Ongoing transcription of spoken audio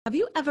Have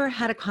you ever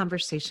had a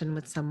conversation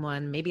with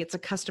someone? Maybe it's a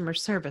customer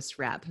service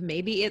rep,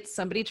 maybe it's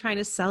somebody trying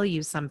to sell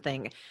you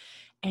something,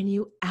 and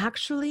you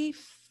actually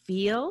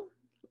feel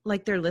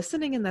like they're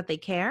listening and that they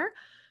care?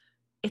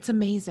 It's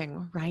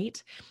amazing,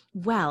 right?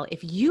 Well,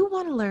 if you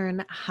want to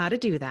learn how to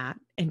do that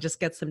and just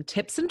get some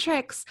tips and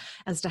tricks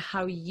as to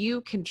how you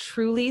can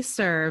truly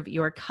serve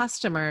your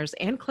customers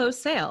and close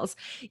sales,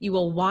 you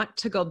will want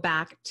to go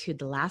back to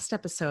the last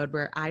episode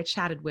where I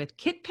chatted with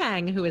Kit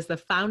Peng, who is the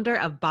founder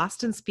of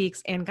Boston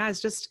Speaks, and guys,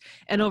 just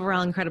an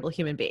overall incredible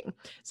human being.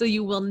 So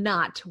you will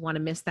not want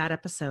to miss that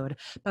episode.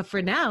 But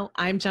for now,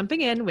 I'm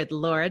jumping in with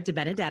Laura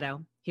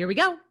DiBenedetto. Here we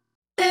go.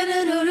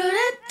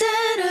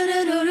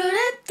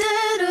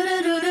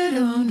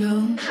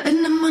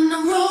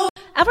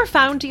 Ever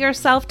found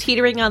yourself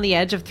teetering on the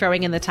edge of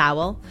throwing in the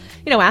towel?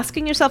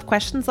 Asking yourself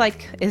questions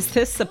like, is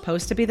this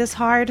supposed to be this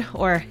hard?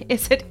 Or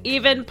is it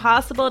even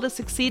possible to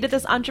succeed at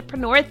this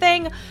entrepreneur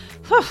thing?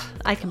 Whew,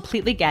 I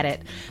completely get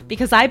it,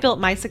 because I built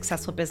my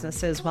successful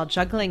businesses while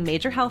juggling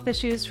major health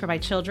issues for my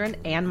children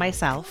and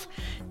myself,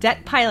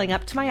 debt piling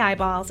up to my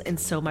eyeballs, and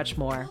so much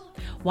more.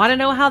 Want to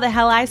know how the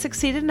hell I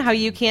succeeded and how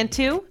you can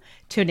too?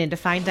 Tune in to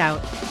find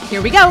out.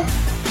 Here we go.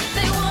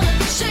 They want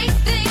to shake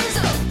things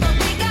up, but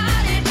we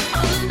got it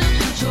all under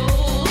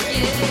control,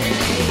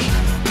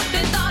 yeah.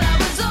 They thought I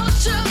was all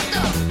shook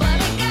up,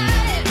 but I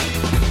got it.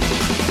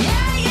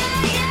 Yeah.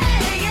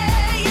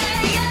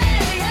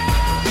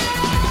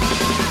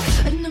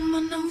 And I'm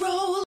on a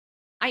roll.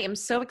 I am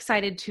so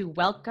excited to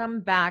welcome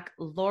back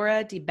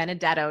Laura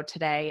DiBenedetto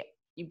today.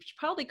 You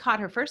probably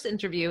caught her first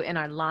interview in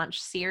our launch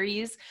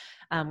series,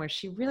 where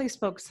she just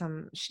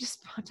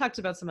talked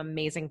about some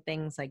amazing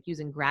things like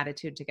using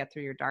gratitude to get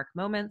through your dark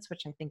moments,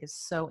 which I think is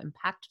so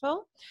impactful.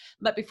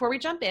 But before we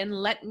jump in,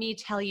 let me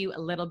tell you a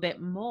little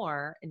bit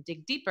more and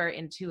dig deeper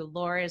into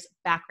Laura's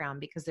background,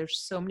 because there's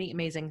so many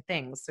amazing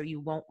things, so you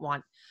won't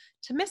want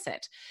to miss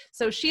it.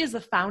 So she is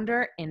the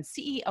founder and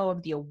CEO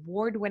of the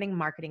award-winning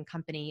marketing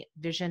company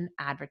Vision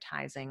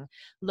Advertising,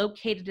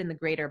 located in the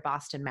greater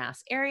Boston,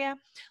 Mass area.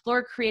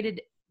 Laura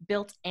created,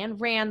 built, and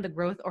ran the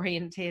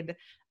growth-oriented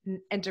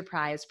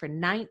enterprise for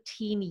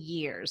 19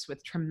 years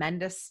with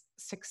tremendous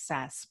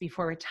success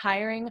before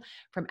retiring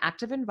from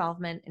active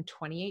involvement in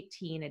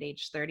 2018 at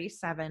age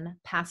 37,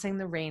 passing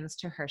the reins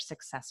to her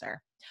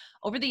successor.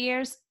 Over the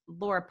years,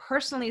 Laura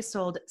personally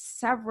sold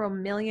several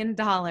 $1 million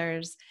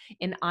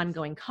in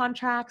ongoing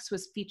contracts,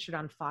 was featured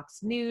on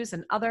Fox News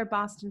and other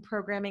Boston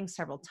programming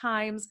several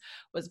times,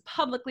 was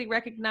publicly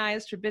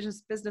recognized for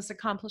business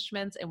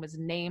accomplishments, and was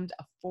named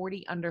a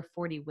 40 under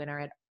 40 winner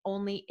at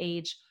only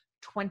age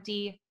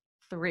 23.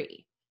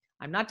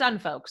 I'm not done,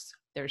 folks.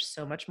 There's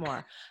so much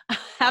more.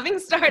 Having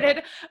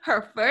started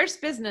her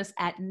first business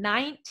at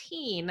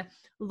 19,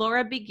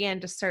 Laura began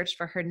to search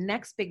for her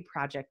next big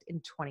project in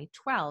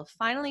 2012,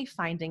 finally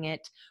finding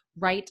it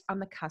right on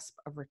the cusp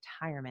of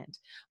retirement.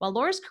 While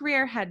Laura's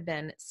career had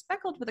been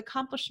speckled with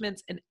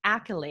accomplishments and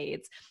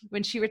accolades,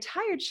 when she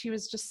retired, she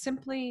was just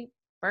simply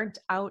burnt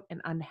out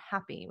and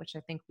unhappy, which I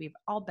think we've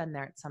all been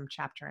there at some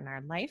chapter in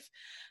our life.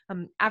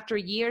 After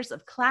years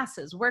of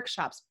classes,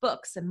 workshops,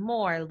 books, and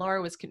more,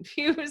 Laura was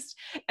confused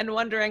and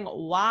wondering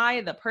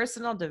why the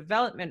personal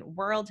development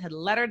world had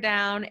let her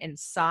down and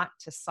sought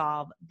to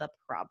solve the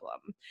problem.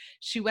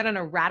 She went on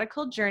a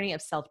radical journey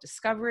of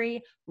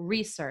self-discovery,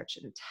 research,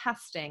 and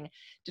testing,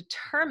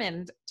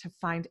 determined to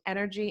find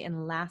energy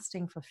and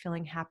lasting,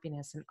 fulfilling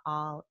happiness in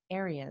all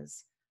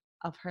areas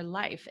of her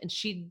life. And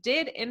she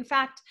did, in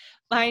fact,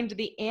 find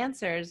the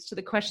answers to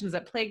the questions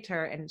that plagued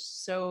her and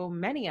so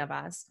many of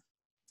us.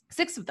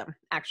 6 of them,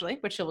 actually,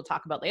 which she will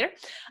talk about later.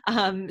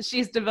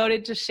 She's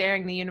devoted to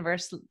sharing the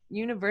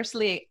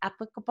universally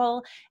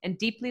applicable and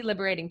deeply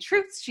liberating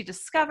truths she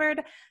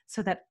discovered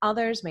so that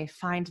others may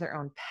find their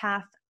own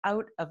path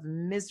out of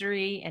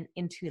misery and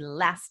into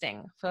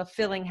lasting,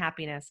 fulfilling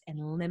happiness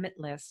and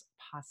limitless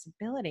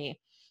possibility.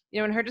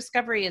 And her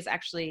discovery has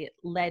actually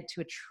led to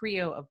a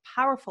trio of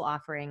powerful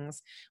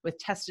offerings with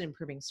tested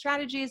improving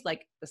strategies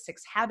like the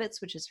 6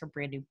 Habits, which is her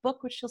brand new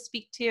book, which she'll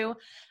speak to,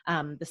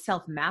 the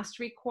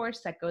self-mastery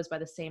course that goes by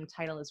the same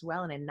title as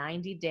well, and a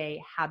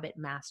 90-day habit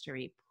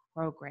mastery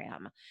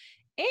program.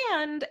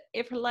 And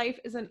if her life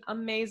isn't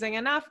amazing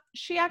enough,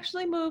 she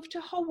actually moved to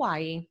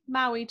Hawaii,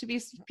 Maui to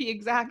be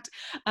exact,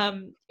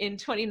 in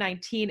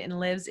 2019 and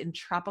lives in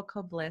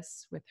tropical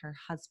bliss with her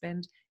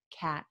husband,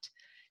 cat,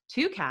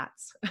 2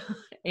 cats,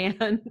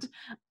 and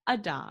a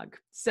dog.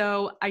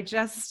 So I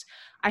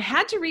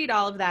had to read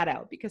all of that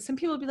out because some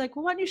people would be like,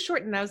 well, why don't you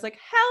shorten? And I was like,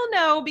 hell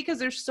no, because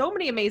there's so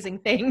many amazing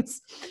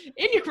things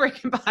in your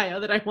breaking bio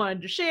that I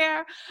wanted to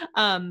share.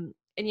 And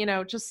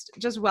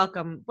just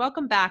welcome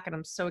back. And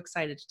I'm so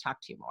excited to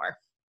talk to you more.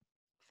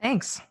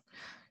 Thanks.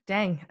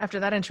 Dang. After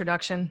that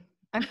introduction,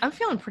 I'm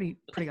feeling pretty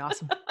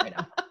awesome right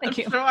now. Thank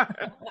you.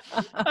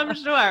 I'm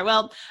sure.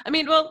 Well,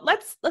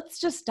 let's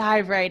just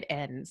dive right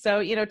in.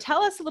 So,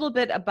 tell us a little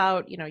bit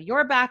about,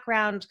 your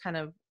background, kind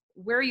of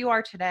where you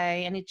are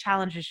today, any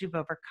challenges you've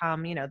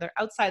overcome, they're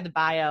outside the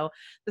bio,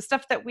 the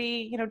stuff that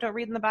we, don't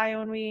read in the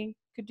bio and we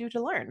could do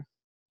to learn.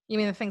 You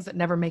mean the things that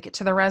never make it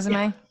to the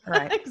resume? Yeah.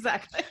 Right.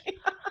 Exactly.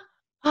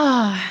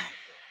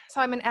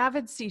 So I'm an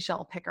avid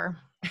seashell picker.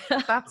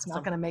 That's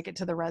not going to make it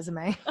to the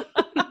resume.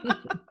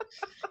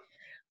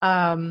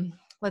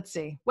 Let's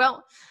see.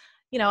 Well,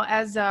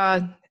 as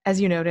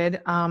you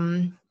noted,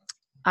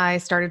 I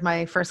started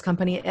my first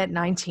company at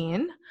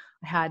 19.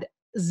 I had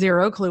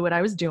zero clue what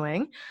I was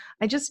doing.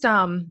 I just,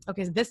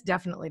 okay, so this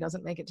definitely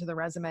doesn't make it to the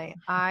resume.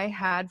 I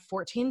had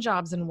 14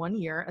 jobs in 1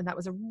 year, and that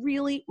was a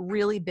really,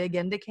 really big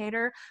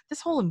indicator.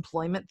 This whole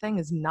employment thing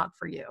is not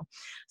for you.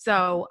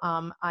 So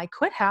I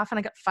quit half and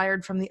I got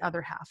fired from the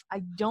other half.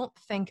 I don't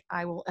think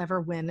I will ever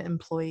win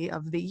Employee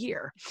of the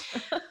Year.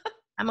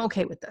 I'm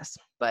okay with this,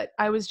 but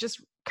I was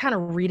just kind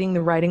of reading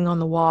the writing on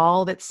the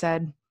wall that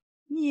said,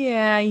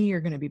 yeah,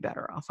 you're going to be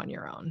better off on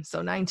your own.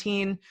 So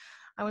 19,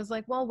 I was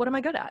like, well, what am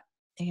I good at?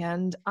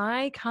 And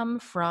I come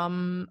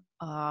from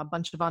a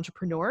bunch of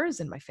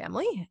entrepreneurs in my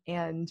family,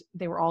 and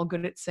they were all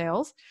good at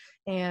sales.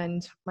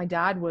 And my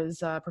dad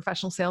was a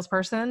professional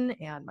salesperson,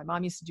 and my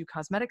mom used to do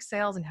cosmetic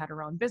sales and had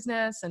her own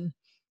business. And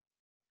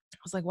I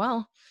was like,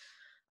 well,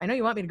 I know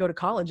you want me to go to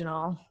college and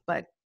all,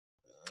 but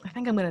I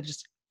think I'm going to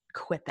just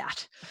quit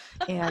that.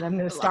 And I'm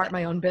going to start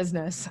my own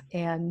business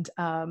and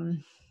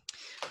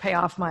pay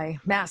off my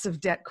massive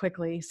debt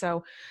quickly.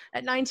 So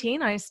at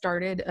 19, I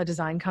started a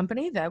design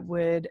company that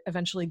would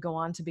eventually go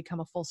on to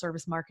become a full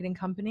service marketing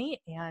company.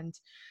 And,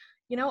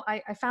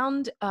 I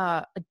found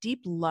a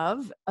deep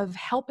love of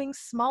helping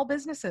small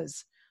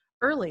businesses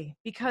early,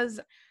 because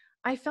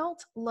I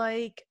felt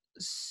like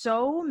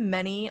so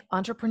many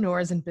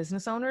entrepreneurs and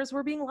business owners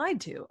were being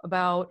lied to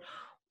about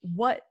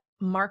what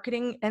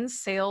marketing and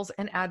sales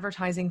and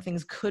advertising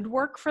things could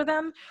work for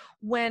them,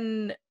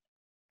 when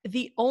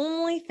the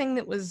only thing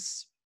that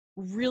was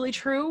really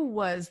true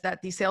was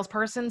that the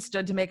salesperson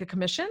stood to make a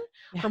commission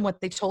from what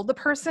they told the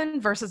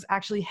person versus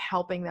actually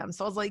helping them.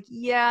 So I was like,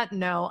 yeah,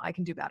 no, I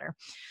can do better.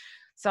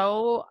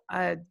 So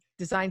a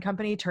design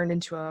company turned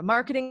into a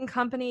marketing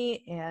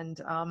company, and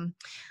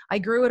I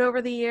grew it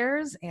over the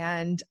years,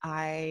 and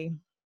I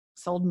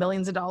sold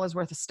millions of dollars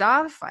worth of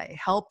stuff. I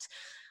helped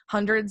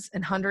hundreds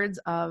and hundreds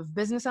of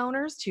business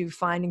owners to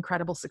find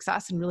incredible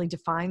success and really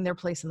define their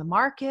place in the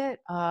market.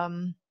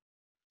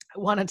 I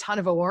won a ton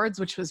of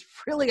awards, which was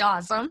really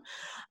awesome.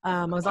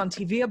 I was on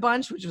TV a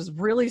bunch, which was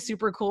really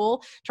super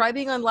cool. Try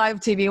being on live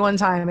TV one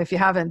time if you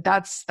haven't.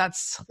 That's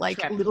like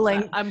trip. little.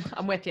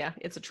 I'm with you.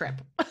 It's a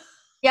trip.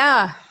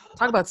 Yeah,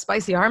 talk about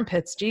spicy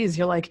armpits. Geez,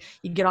 you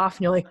get off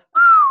and you're like,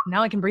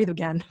 now I can breathe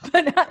again.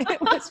 But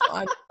it was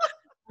fun.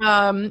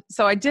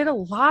 So I did a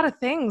lot of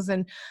things,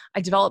 and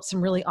I developed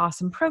some really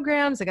awesome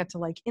programs. I got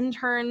to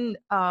intern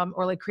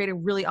or create a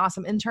really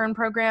awesome intern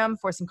program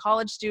for some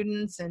college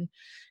students. And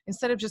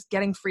instead of just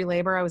getting free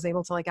labor, I was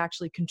able to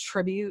actually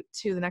contribute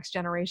to the next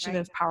generation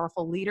of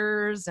powerful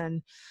leaders.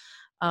 And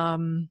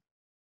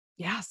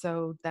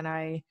so then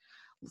I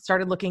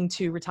started looking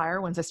to retire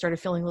once I started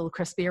feeling a little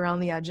crispy around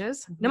the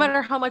edges. No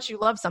matter how much you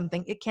love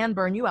something, it can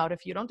burn you out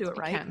if you don't do it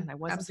right. And I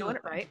wasn't doing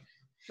it right.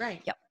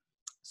 Right. Yep.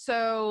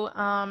 So,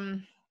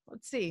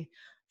 let's see.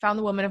 Found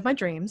the woman of my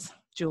dreams,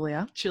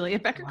 Julia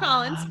Becker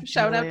Collins.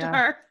 Shout out to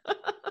her.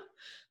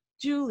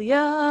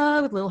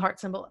 Julia with little heart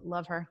symbol.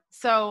 Love her.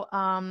 So,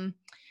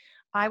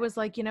 I was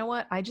like, you know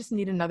what? I just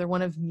need another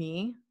one of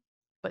me,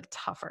 but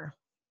tougher.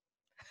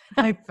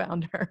 I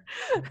found her.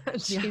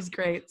 She's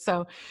great.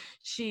 So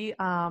she,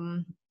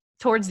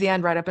 towards the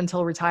end, right up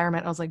until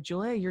retirement, I was like,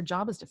 Julia, your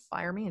job is to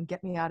fire me and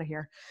get me out of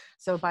here.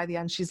 So by the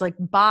end, she's like,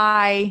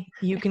 bye,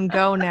 you can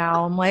go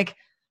now. I'm like,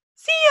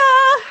 see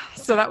ya.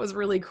 So that was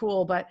really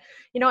cool. But,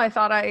 I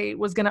thought I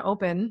was going to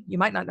open, you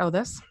might not know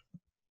this,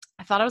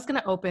 I thought I was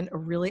going to open a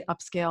really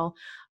upscale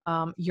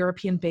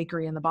European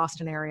bakery in the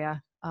Boston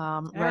area. I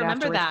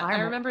remember that. Retirement.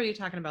 I remember you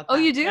talking about that. Oh,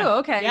 you do? Yeah.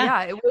 Okay.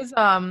 Yeah. It was,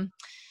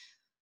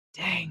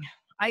 dang.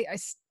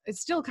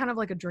 It's still kind of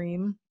like a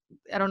dream.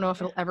 I don't know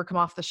if it'll ever come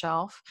off the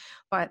shelf,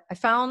 but I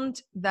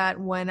found that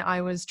when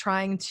I was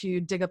trying to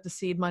dig up the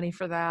seed money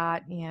for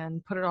that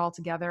and put it all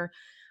together,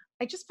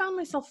 I just found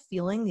myself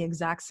feeling the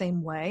exact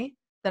same way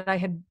that I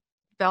had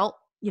felt,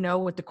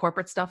 with the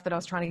corporate stuff that I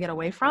was trying to get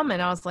away from.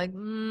 And I was like,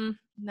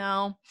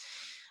 no,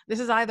 this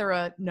is either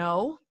a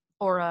no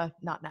or a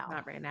not now.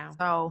 Not right now.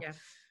 So,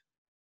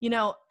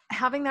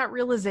 having that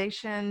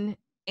realization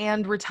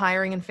and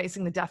retiring and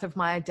facing the death of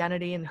my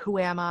identity and who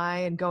am I,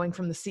 and going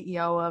from the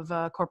CEO of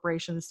a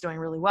corporation that's doing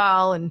really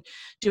well and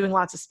doing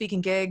lots of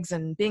speaking gigs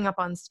and being up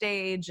on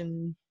stage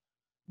and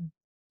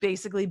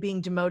basically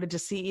being demoted to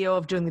CEO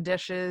of doing the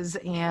dishes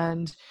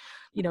and,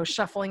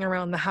 shuffling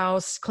around the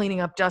house,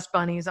 cleaning up dust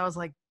bunnies. I was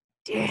like,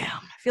 damn,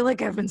 I feel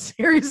like I've been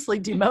seriously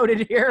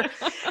demoted here.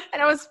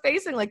 And I was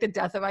facing the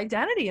death of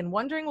identity and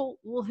wondering, well,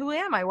 who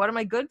am I? What am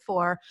I good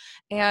for?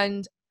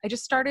 And I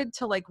just started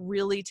to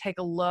really take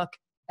a look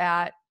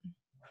at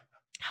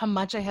how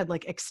much I had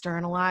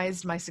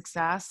externalized my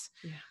success,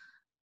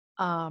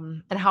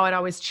 and how I'd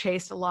always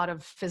chased a lot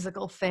of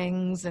physical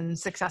things and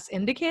success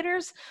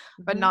indicators,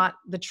 but not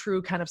the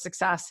true kind of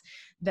success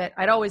that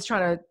I'd always try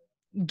to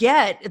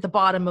get at the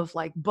bottom of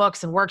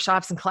books and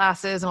workshops and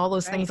classes and all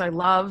those things I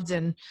loved.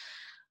 And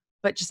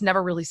but just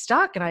never really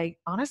stuck. And I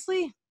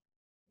honestly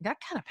got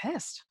kind of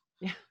pissed.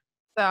 Yeah.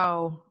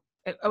 So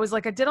I was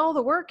like, I did all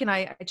the work and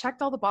I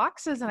checked all the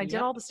boxes and I did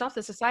Yep. all the stuff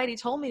that society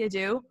told me to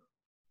do.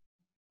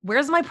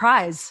 Where's my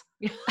prize?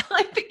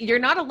 I think you're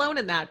not alone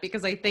in that,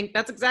 because I think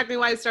that's exactly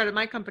why I started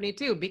my company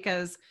too,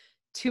 because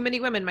too many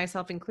women,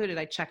 myself included,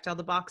 I checked all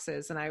the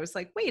boxes and I was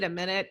like, wait a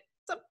minute,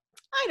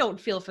 I don't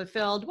feel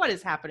fulfilled. What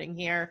is happening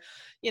here?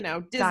 You know,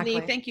 Disney,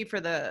 Exactly. thank you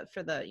for the,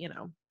 you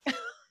know,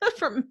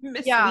 for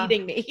Yeah.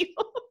 misleading me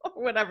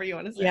or whatever you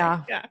want to say.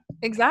 Yeah, Yeah.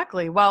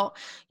 exactly. Well,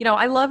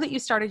 I love that you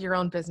started your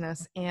own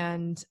business.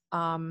 And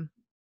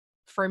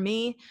for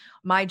me,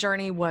 my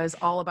journey was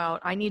all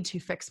about, I need to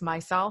fix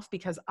myself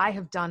because I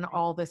have done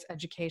all this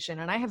education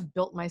and I have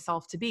built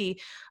myself to be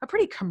a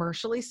pretty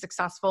commercially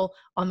successful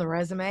on the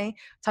resume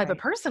type of Right.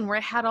 person, where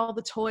I had all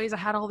the toys, I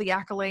had all the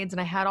accolades, and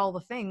I had all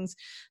the things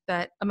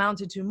that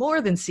amounted to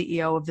more than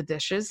CEO of the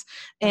dishes.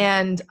 Right.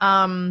 And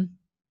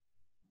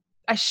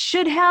I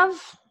should have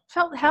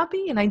felt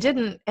happy and I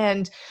didn't.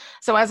 And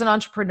so as an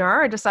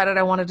entrepreneur, I decided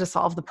I wanted to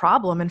solve the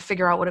problem and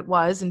figure out what it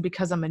was. And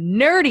because I'm a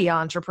nerdy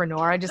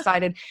entrepreneur, I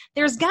decided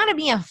there's got to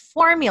be a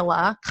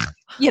formula,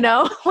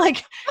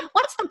 like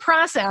what's the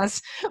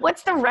process?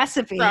 What's the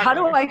recipe?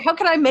 Exactly. How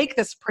can I make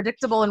this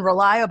predictable and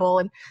reliable?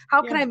 And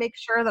how can Yeah. I make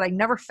sure that I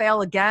never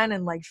fail again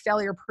and like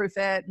failure proof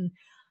it? And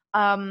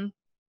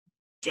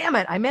damn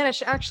it, I managed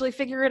to actually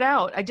figure it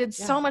out. I did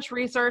Yeah. so much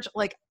research,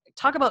 like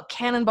talk about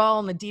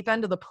cannonball in the deep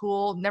end of the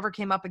pool, never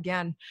came up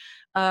again.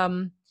 I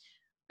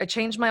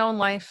changed my own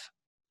life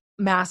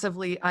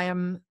massively. I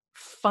am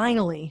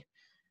finally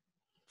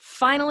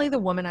the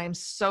woman I am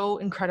so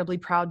incredibly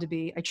proud to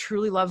be. I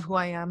truly love who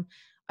I am.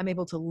 I'm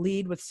able to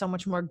lead with so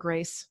much more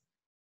grace,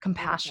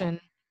 Beautiful.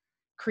 compassion,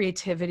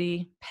 creativity,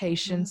 Mhm.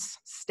 patience,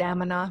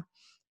 stamina.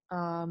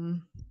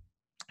 And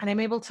I'm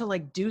able to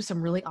like do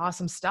some really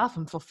awesome stuff.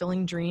 I'm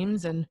fulfilling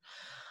dreams, and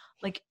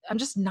like I'm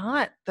just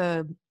not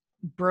the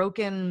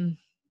broken,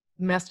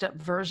 messed up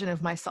version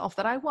of myself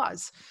that I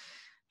was.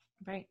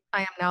 Right.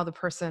 I am now the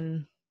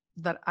person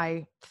that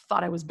I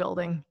thought I was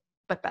building,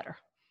 but better.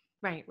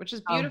 Right, which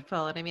is Oh,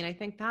 beautiful. And I mean, I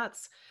think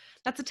that's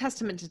a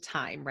testament to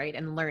time, right?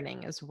 And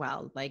learning as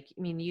well. Like,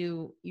 I mean,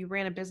 you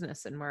ran a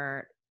business and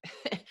were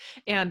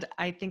and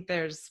I think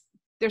there's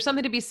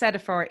something to be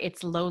said for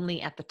it's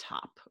lonely at the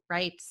top,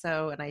 right?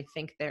 So, and I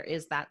think there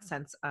is that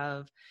sense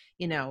of,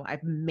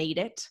 I've made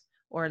it,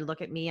 or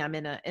look at me, I'm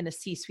in a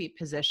C-suite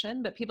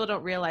position, but people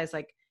don't realize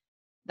like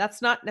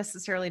that's not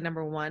necessarily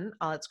number one,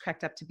 all it's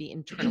cracked up to be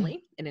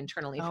internally and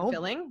internally oh,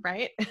 fulfilling,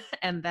 right?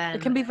 And it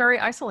then can be very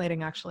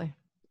isolating, actually.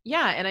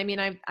 yeah, and I mean,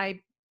 I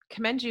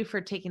commend you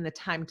for taking the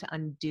time to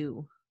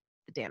undo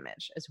the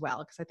damage as well,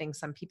 because I think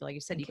some people, like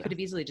you said, you Thank you. could have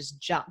easily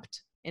just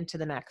jumped into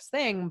the next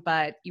thing,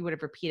 but you would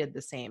have repeated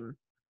the same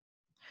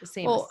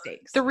Well,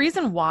 mistakes. the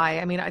reason why,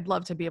 I mean, I'd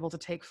love to be able to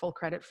take full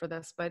credit for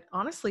this, but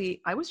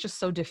honestly, I was just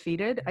so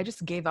defeated. I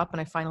just gave up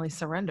and I finally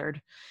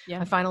surrendered. Yeah,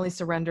 I finally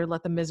surrendered,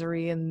 let the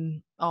misery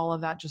and all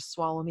of that just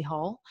swallow me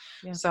whole.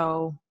 yeah,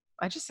 So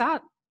I just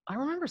sat. I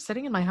remember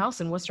sitting in my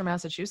house in Worcester,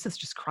 Massachusetts,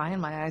 just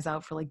crying my eyes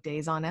out for like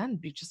days on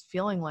end, just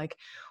feeling like,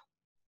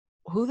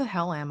 who the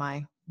hell am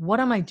I? What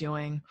am I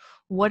doing?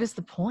 What is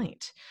the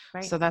point?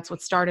 right. So that's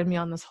what started me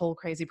on this whole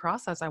crazy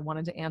process. I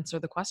wanted to answer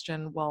the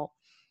question, well,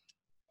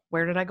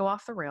 where did I go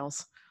off the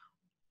rails?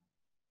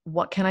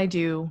 What can I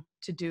do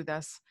to do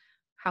this?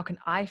 How can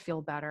I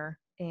feel better?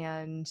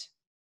 And,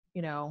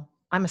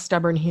 I'm a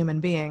stubborn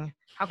human being.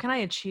 How can I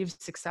achieve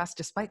success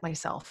despite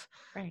myself?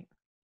 Right.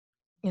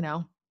 You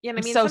know, Yeah, and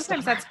I I'm mean, so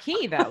sometimes stubborn. that's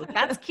key though.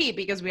 That's key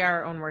because we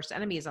are our own worst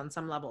enemies on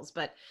some levels.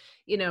 But,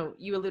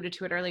 you alluded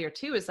to it earlier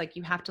too, is like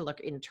you have to look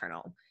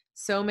internal.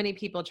 So many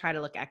people try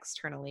to look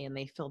externally and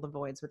they fill the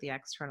voids with the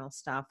external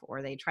stuff,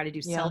 or they try to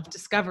do Yeah.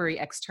 self-discovery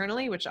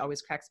externally, which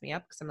always cracks me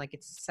up because I'm like,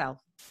 it's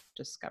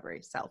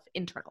self-discovery,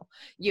 self-internal.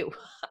 You,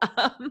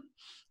 um,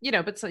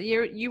 but so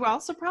you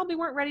also probably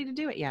weren't ready to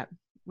do it yet,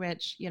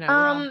 which, we're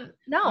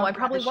No, all I glad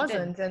probably that you did.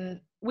 wasn't.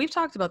 And we've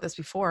talked about this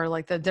before,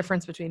 like the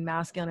difference between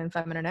masculine and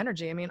feminine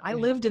energy. I mean, I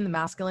Yeah, lived in the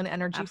masculine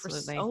energy for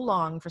absolutely. so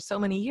long, for so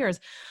many years,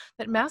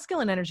 that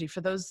masculine energy,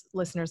 for those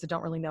listeners that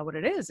don't really know what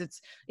it is,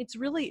 it's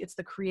really, it's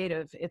the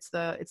creative, it's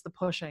the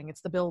pushing, it's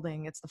the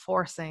building, it's the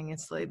forcing,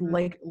 it's Mhm.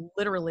 like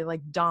literally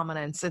like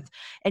dominance.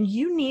 And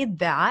you need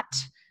that,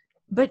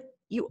 but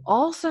you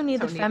also need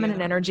the Don't need the feminine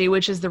other one. energy,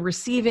 which is the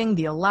receiving,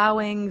 the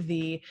allowing,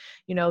 the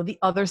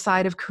other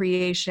side of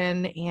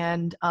creation,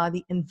 and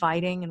the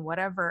inviting and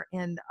whatever.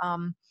 And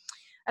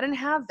I didn't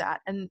have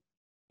that. And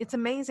it's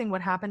amazing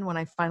what happened when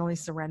I finally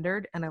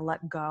surrendered and I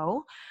let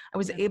go. I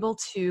was Yeah. able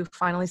to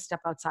finally step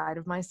outside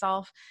of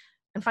myself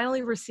and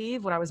finally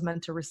receive what I was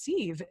meant to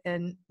receive.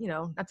 And,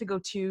 not to go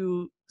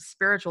too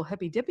spiritual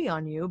hippy dippy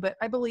on you, but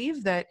I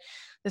believe that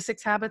the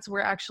 6 habits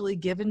were actually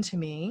given to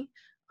me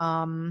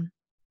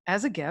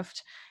as a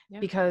gift,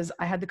 Yeah. because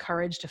I had the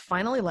courage to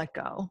finally let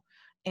go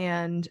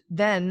and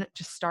then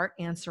to start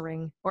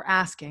answering or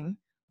asking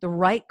the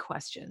right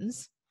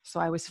questions. So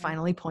I was Right.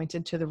 finally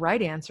pointed to the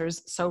right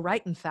answers. So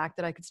right, in fact,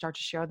 that I could start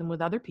to share them with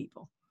other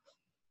people.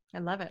 I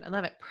love it. I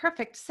love it.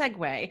 Perfect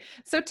segue.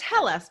 So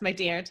tell us, my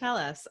dear, tell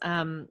us,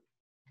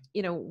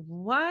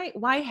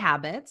 why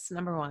habits?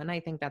 Number one, I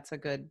think that's a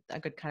good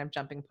kind of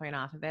jumping point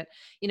off of it.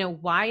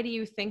 Why do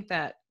you think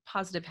that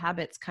positive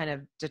habits kind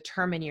of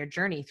determine your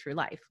journey through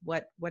life?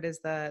 What is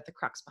the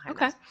crux behind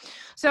Okay. this?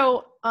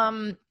 So,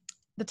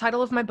 the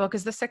title of my book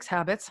is The 6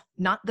 Habits,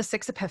 not The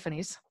 6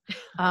 Epiphanies.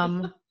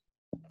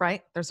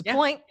 Right? There's a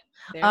point.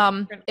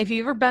 If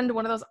you've ever been to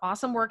one of those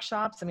awesome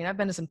workshops, I mean, I've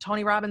been to some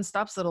Tony Robbins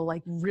stuff that'll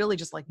like really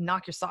just like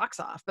knock your socks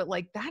off, but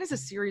like that is a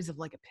series of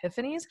like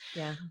epiphanies.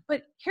 Yeah.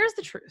 But here's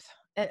the truth.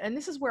 And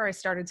this is where I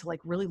started to like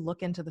really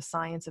look into the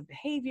science of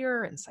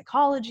behavior and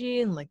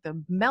psychology and like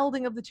the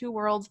melding of the two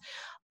worlds.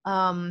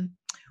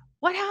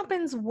 What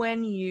happens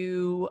when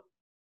you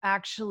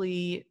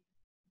actually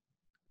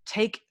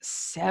take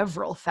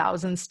several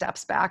thousand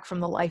steps back from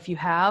the life you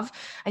have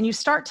and you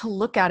start to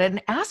look at it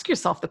and ask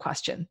yourself the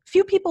question?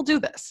 Few people do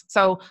this.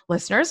 So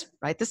listeners,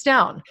 write this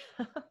down.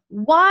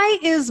 Why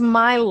is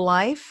my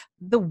life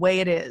the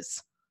way it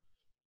is?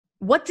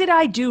 What did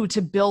I do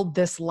to build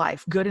this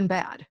life, good and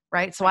bad,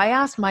 right? So I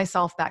asked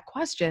myself that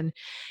question,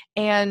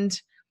 and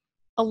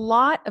a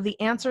lot of the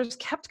answers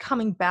kept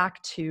coming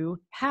back to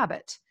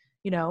habit.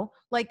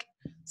 Like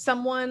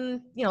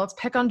someone, let's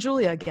pick on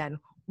Julia again.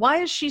 Why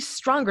is she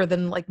stronger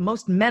than like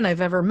most men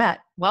I've ever met?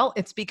 Well,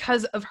 it's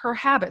because of her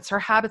habits. Her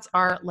habits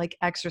are like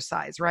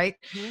exercise, right?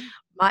 Mm-hmm.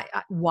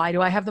 Why do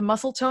I have the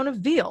muscle tone of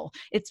veal?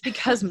 It's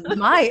because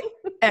my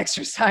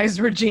exercise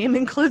regime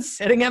includes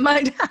sitting at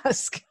my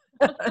desk.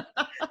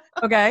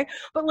 Okay.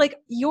 But like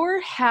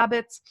your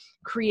habits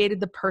created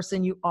the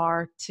person you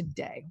are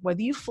today,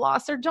 whether you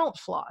floss or don't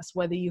floss,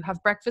 whether you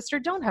have breakfast or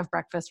don't have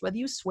breakfast, whether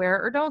you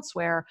swear or don't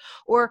swear,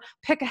 or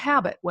pick a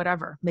habit,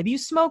 whatever. Maybe you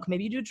smoke,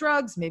 maybe you do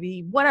drugs,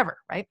 maybe whatever.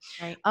 Right.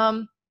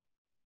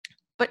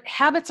 But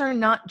habits are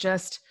not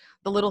just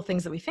the little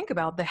things that we think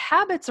about. The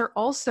habits are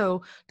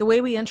also the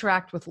way we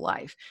interact with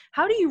life.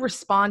 How do you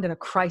respond in a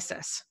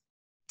crisis?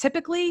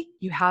 Typically,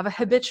 you have a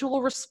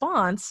habitual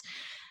response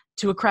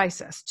to a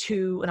crisis,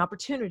 to an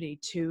opportunity,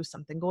 to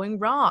something going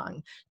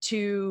wrong,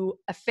 to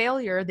a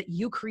failure that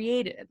you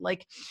created.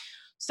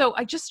 So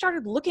I just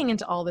started looking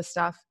into all this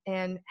stuff,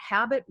 and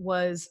habit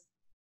was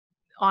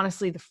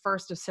honestly the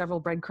first of several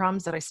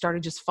breadcrumbs that I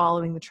started just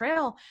following the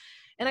trail.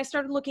 And I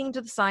started looking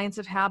into the science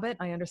of habit.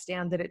 I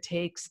understand that it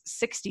takes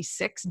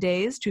 66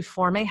 days to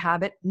form a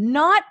habit,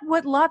 not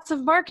what lots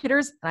of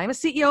marketers, and I'm a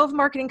CEO of a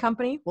marketing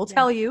company, will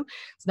tell you.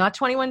 It's not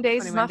 21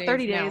 days, it's not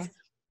 30 days.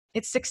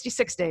 It's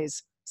 66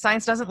 days.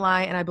 Science doesn't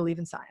lie, and I believe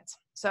in science.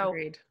 So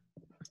agreed.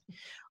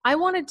 I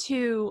wanted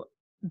to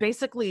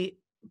basically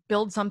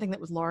build something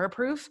that was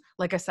Laura-proof.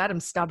 Like I said,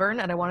 I'm stubborn,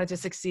 and I wanted to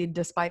succeed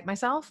despite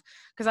myself,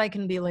 because I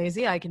can be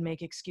lazy, I can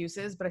make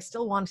excuses, but I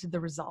still wanted the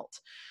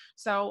result.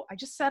 So I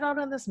just set out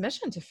on this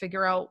mission to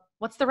figure out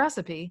what's the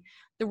recipe.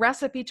 The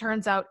recipe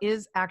turns out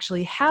is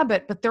actually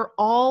habit, but they're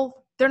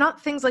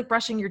not things like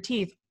brushing your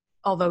teeth,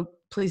 although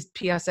please,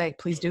 PSA,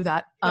 please do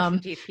that. Brush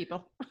your teeth,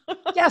 people.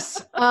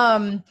 Yes.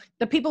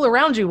 The people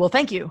around you will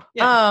thank you.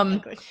 Yeah,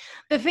 exactly.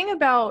 The thing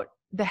about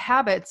the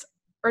habits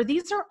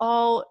these are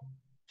all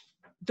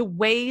the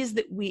ways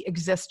that we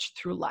exist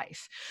through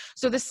life.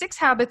 So the 6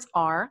 habits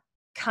are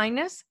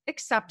kindness,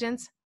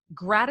 acceptance,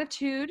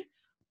 gratitude,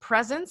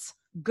 presence,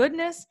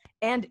 goodness,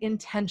 and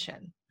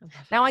intention.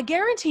 Now, I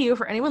guarantee you,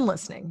 for anyone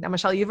listening, now,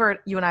 Michelle, you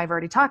and I have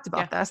already talked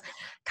about this.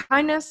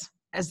 Kindness,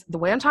 as the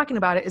way I'm talking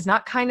about it, is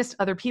not kindness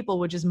to other people,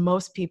 which is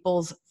most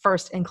people's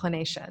first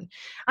inclination.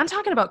 I'm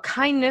talking about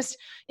kindness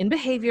in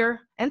behavior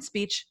and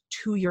speech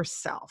to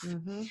yourself.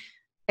 Mm-hmm.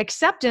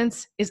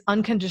 Acceptance is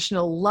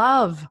unconditional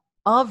love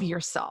of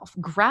yourself.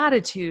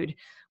 Gratitude,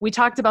 we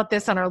talked about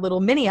this on our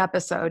little mini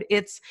episode.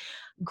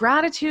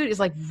 Gratitude is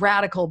like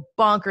radical,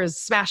 bonkers,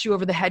 smash you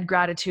over the head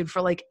gratitude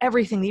for like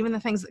everything, even the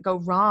things that go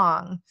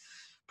wrong.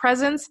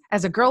 Presence,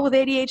 as a girl with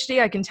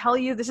ADHD, I can tell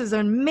you this is an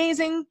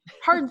amazing,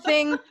 hard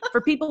thing for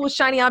people with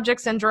shiny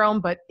object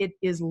syndrome, but it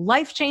is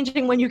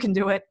life-changing when you can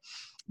do it.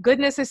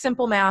 Goodness is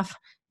simple math.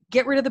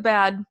 Get rid of the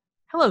bad.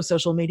 Hello,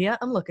 social media.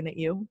 I'm looking at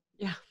you.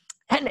 Yeah.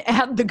 And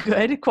add the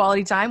good,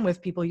 quality time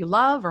with people you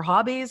love or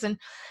hobbies. And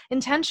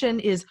intention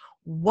is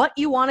what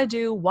you want to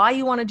do, why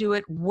you want to do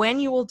it, when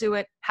you will do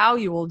it, how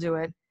you will do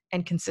it,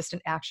 and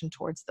consistent action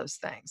towards those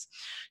things.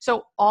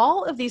 So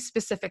all of these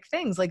specific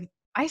things, like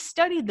I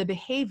studied the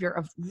behavior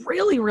of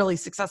really, really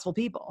successful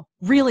people,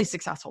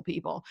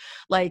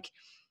 like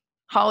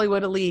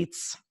Hollywood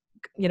elites,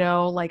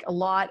 like a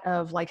lot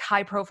of like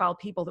high profile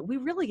people that we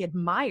really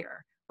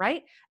admire.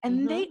 Right?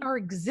 And they are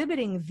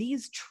exhibiting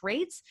these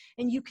traits,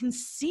 and you can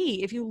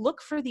see, if you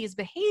look for these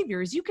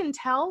behaviors, you can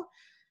tell,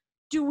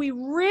 do we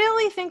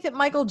really think that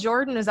Michael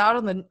Jordan is out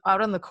on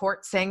the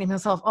court saying to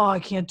himself, oh, I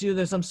can't do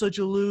this, I'm such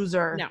a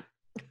loser?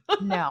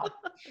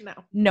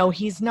 No,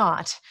 he's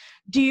not.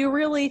 Do you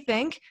really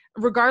think,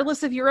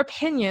 regardless of your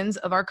opinions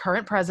of our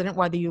current president,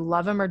 whether you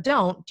love him or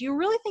don't, do you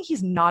really think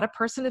he's not a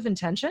person of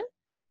intention?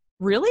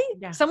 Really?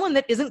 Yeah. Someone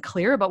that isn't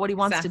clear about what he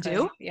wants to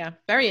do? Yeah.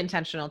 Very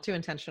intentional, too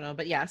intentional,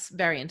 but yes,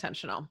 very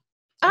intentional.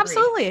 Agreed.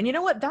 Absolutely. And you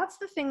know what? That's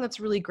the thing that's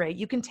really great.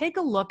 You can take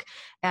a look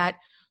at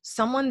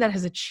someone that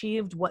has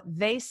achieved what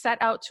they set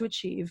out to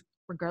achieve,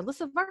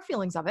 regardless of our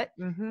feelings of it.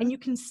 Mm-hmm. And you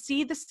can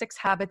see the 6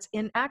 habits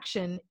in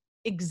action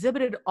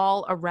exhibited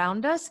all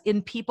around us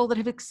in people that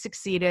have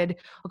succeeded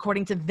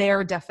according to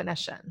their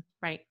definition.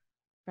 Right.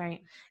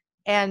 Right.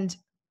 And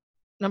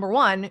number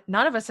one,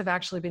 none of us have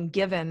actually been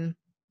given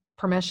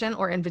permission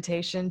or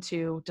invitation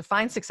to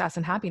define success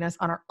and happiness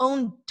on our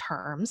own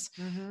terms.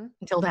 Mm-hmm.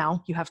 Until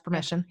now, you have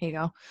permission. Yeah. Here you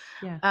go.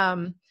 Yeah.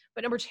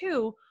 But number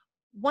two,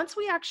 once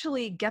we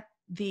actually get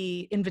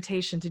the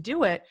invitation to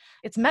do it,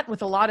 it's met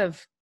with a lot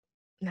of,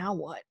 now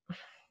what?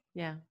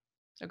 Yeah.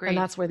 Agreed. And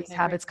that's where these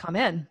habits come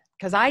in,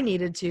 because I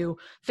needed to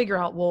figure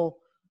out, well,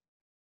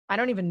 I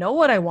don't even know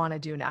what I want to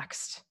do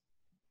next.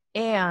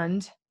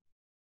 And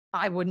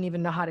I wouldn't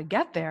even know how to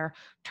get there.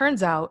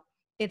 Turns out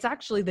it's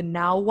actually the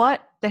now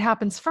what that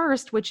happens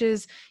first, which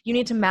is you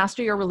need to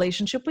master your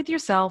relationship with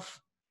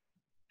yourself.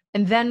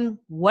 And then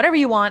whatever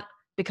you want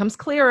becomes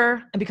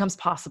clearer and becomes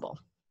possible.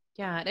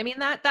 Yeah. And I mean,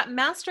 that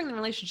mastering the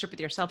relationship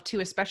with yourself too,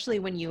 especially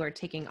when you are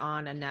taking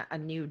on a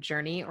new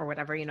journey or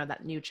whatever,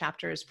 that new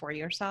chapter is for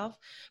yourself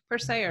per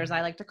se, or as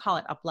I like to call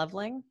it, up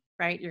leveling,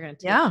 right? You're going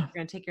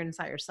to take your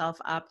inside yourself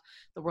up.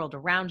 The world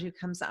around you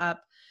comes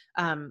up.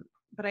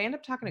 But I end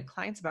up talking to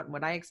clients about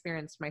what I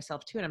experienced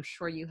myself too, and I'm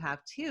sure you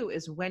have too,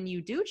 is when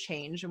you do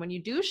change and when you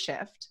do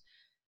shift,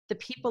 the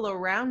people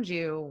around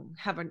you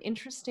have an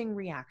interesting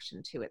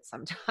reaction to it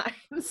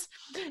sometimes,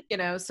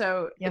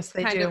 so yes,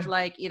 it's kind of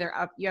like either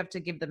you have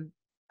to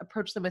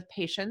approach them with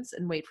patience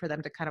and wait for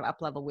them to kind of up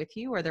level with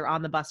you, or they're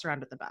on the bus or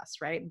under the bus,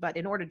 right? But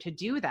in order to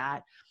do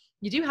that,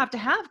 you do have to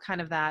have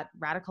kind of that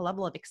radical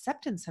level of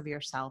acceptance of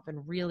yourself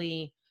and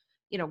really,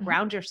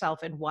 ground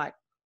yourself in what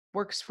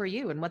works for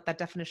you and what that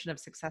definition of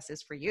success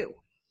is for you.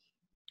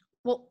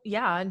 Well,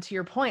 yeah. And to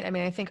your point, I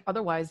mean, I think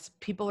otherwise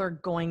people are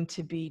going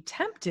to be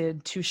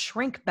tempted to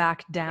shrink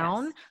back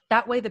down. Yes.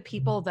 That way the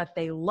people that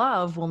they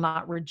love will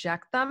not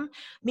reject them.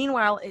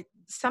 Meanwhile,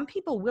 some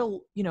people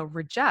will,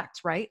 reject,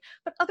 right?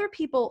 But other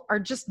people are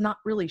just not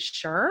really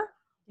sure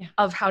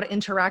of how to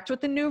interact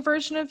with the new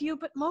version of you,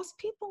 but most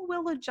people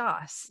will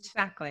adjust.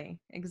 Exactly.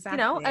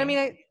 I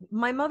mean,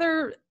 my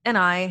mother and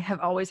I have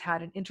always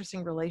had an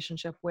interesting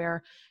relationship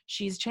where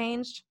she's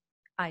changed,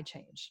 I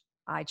change.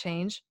 I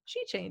change,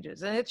 she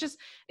changes. And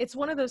it's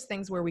one of those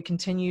things where we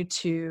continue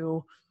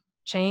to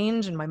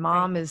change. And my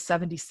mom is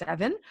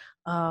 77.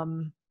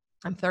 I'm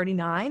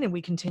 39, and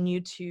we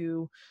continue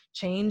to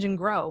change and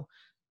grow.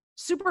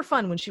 Super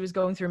fun when she was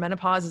going through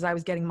menopause as I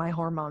was getting my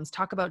hormones.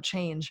 Talk about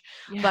change.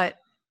 Yeah. But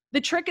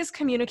the trick is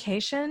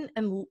communication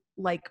and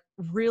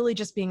really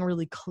just being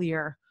really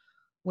clear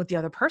with the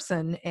other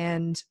person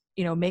and,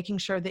 making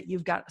sure that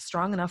you've got a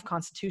strong enough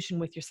constitution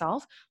with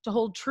yourself to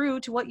hold true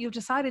to what you've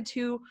decided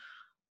to,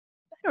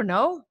 I don't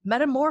know,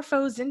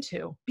 metamorphose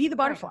into. Be the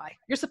butterfly. Right.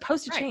 You're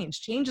supposed to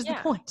change. Change is the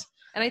point.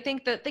 And I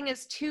think the thing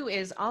is too,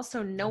 is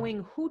also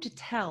knowing who to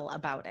tell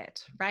about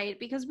it, right?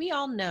 Because we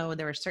all know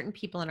there are certain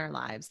people in our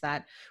lives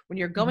that when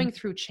you're going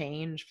through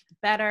change, for the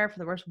better, for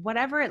the worse,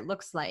 whatever it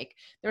looks like,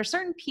 there are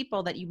certain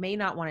people that you may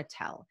not want to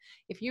tell.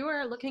 If you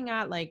are looking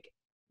at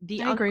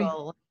the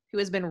uncle who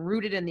has been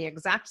rooted in the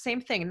exact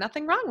same thing, and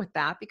nothing wrong with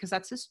that because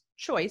that's his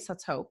choice,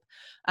 let's hope.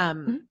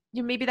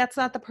 Maybe that's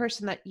not the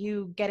person that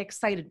you get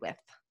excited with.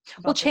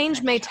 Well,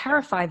 change may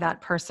terrify that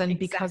person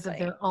because of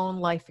their own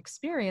life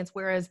experience.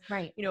 Whereas,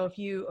 if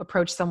you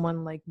approach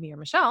someone like me or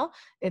Michelle,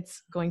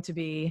 it's going to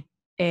be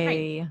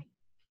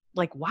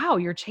wow,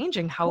 you're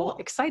changing. How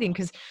exciting.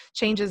 Because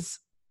change is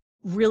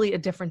really a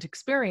different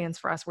experience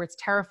for us where it's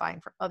terrifying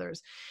for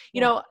others.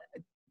 To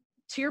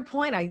your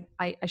point,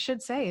 I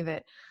should say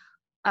that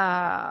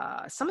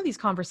some of these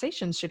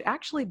conversations should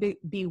actually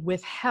be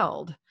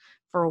withheld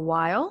for a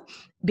while,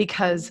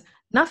 because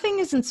nothing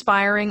is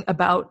inspiring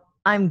about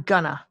I'm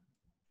gonna.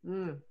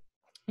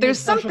 There's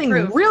something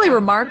really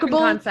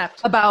remarkable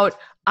about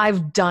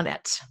I've done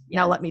it.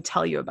 Now let me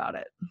tell you about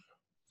it.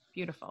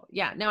 Beautiful.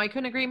 Yeah, no, I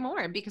couldn't agree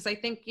more, because I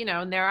think,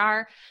 and there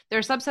are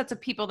subsets of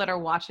people that are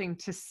watching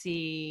to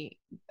see,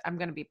 I'm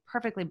going to be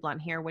perfectly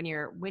blunt here, when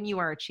you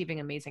are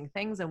achieving amazing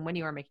things and when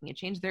you are making a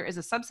change, there is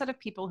a subset of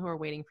people who are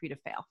waiting for you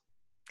to fail.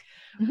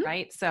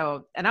 Right.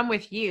 So, and I'm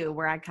with you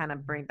where I kind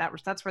of bring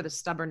that's where the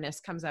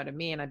stubbornness comes out of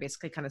me. And I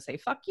basically kind of say,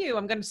 fuck you,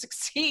 I'm going to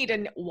succeed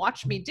and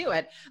watch me do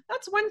it.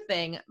 That's one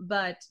thing.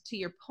 But to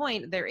your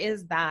point, there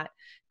is that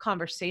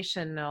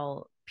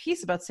conversational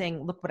piece about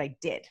saying, look what I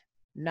did,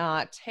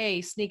 not,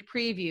 hey, sneak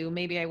preview.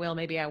 Maybe I will,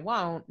 maybe I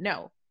won't.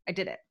 No, I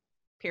did it,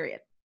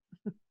 period.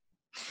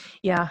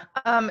 Yeah.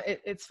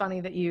 It's funny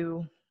that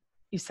you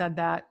said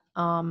that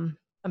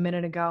a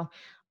minute ago.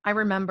 I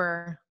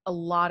remember a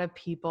lot of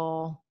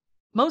people,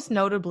 most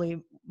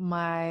notably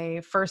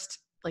my first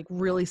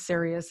really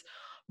serious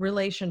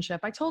relationship.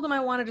 I told him I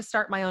wanted to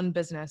start my own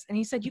business, and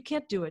he said, you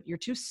can't do it. You're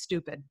too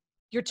stupid.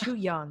 You're too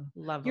young.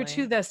 Lovely. You're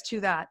too this, too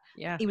that.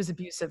 Yeah. He was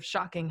abusive.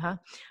 Shocking, huh?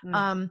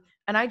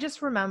 And I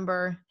just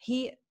remember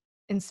he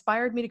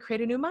inspired me to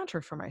create a new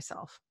mantra for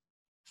myself.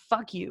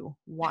 Fuck you.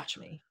 Watch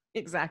me.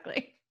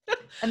 Exactly.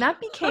 And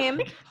that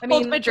became,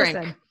 hold my drink.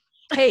 Listen,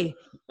 Hey,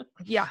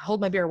 yeah,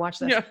 hold my beer. Watch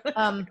this.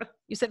 Yeah.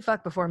 You said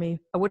fuck before me.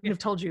 I wouldn't have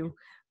told you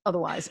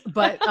otherwise.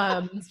 But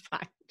It's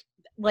fine.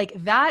 like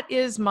that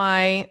is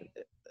my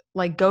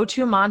like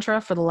go-to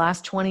mantra for the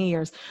last 20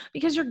 years,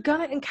 because you're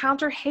gonna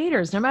encounter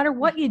haters no matter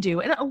what you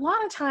do. And a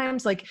lot of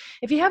times, like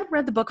if you haven't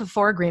read the Book of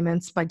Four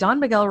Agreements by Don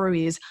Miguel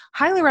Ruiz,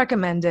 highly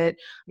recommend it.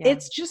 Yeah.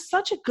 It's just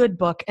such a good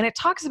book, and it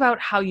talks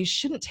about how you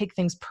shouldn't take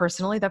things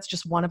personally. That's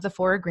just one of the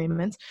four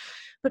agreements.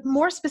 But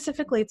more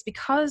specifically, it's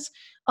because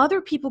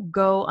other people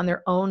go on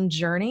their own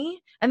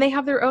journey and they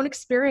have their own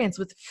experience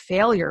with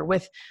failure,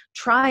 with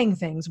trying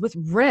things, with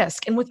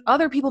risk, and with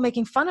other people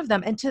making fun of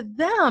them. And to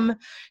them,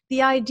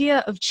 the idea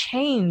of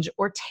change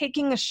or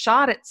taking a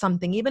shot at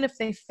something, even if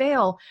they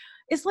fail,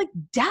 is like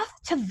death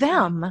to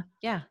them.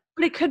 Yeah.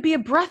 But it could be a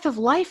breath of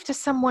life to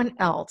someone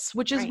else,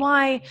 which is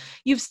why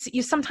you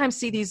sometimes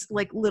see these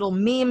like little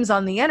memes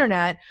on the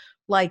internet,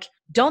 like,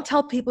 don't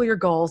tell people your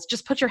goals,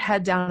 just put your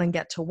head down and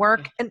get to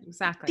work. And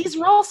exactly. These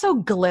are all so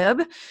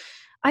glib.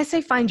 I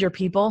say find your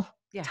people,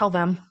 tell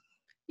them.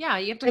 Yeah,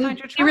 you have to and find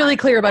your tribe. Be really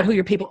clear about who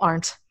your people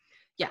aren't.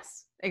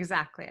 Yes,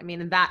 exactly. I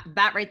mean,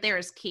 that right there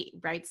is key,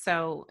 right?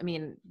 So, I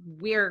mean,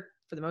 we're,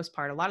 for the most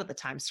part, a lot of the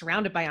time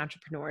surrounded by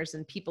entrepreneurs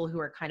and people who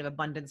are kind of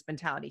abundance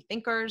mentality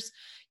thinkers,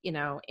 you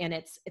know, and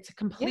it's a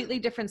completely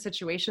different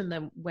situation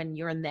than when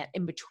you're in that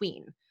in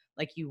between,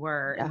 like you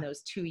were in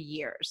those 2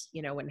 years,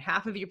 you know, when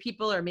half of your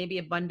people are maybe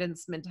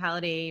abundance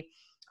mentality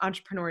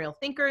entrepreneurial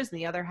thinkers and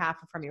the other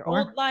half are from your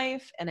old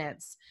life. And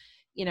it's,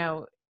 you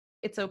know,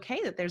 it's okay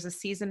that there's a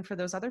season for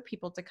those other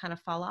people to kind of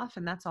fall off,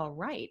 and that's all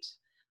right.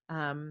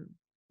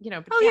 You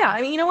know, but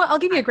I mean, you know what? I'll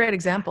give you a great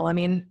example. I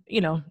mean,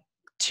 you know,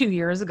 2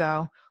 years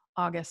ago,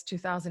 August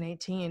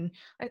 2018,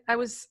 I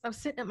was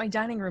sitting at my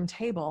dining room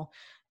table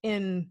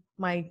in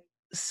my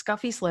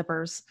scuffy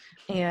slippers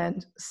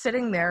and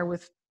sitting there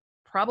with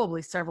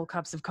probably several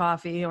cups of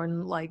coffee or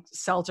like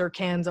seltzer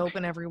cans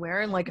open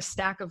everywhere and like a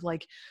stack of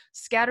like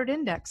scattered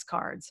index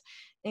cards.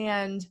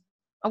 And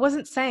I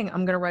wasn't saying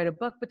I'm going to write a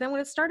book, but then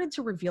when it started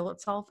to reveal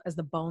itself as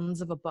the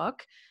bones of a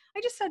book, I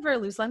just said very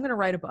loosely, I'm going to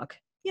write a book,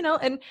 you know,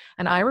 and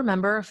I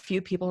remember a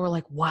few people were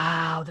like,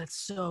 wow, that's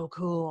so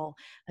cool.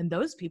 And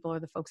those people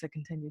are the folks that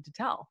continued to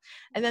tell.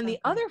 And then the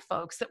other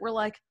folks that were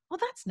like, well,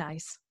 that's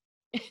nice.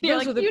 You're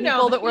those like, are the you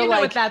people know, that were you know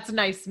like, what that's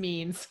nice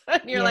means.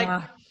 And you're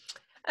like,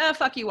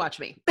 fuck you, watch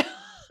me.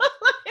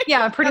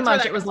 Yeah, pretty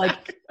much. It was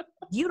like,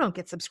 you don't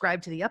get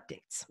subscribed to the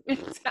updates.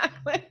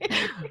 Exactly.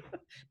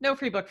 No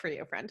free book for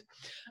you, friend.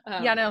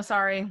 Yeah, no,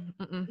 sorry.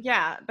 Mm-mm.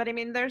 Yeah, but I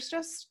mean, there's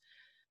just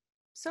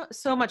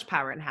so much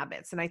power in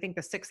habits. And I think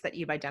the 6 that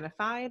you've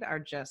identified are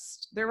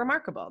just, they're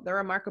remarkable. They're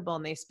remarkable,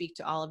 and they speak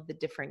to all of the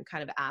different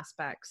kind of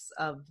aspects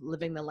of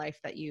living the life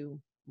that you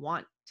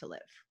want to live,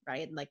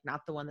 right? And like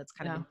not the one that's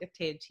kind of been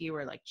dictated to you,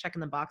 or like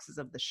checking the boxes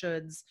of the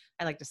shoulds.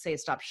 I like to say,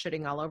 stop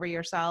shitting all over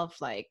yourself.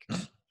 Like,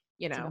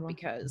 you know,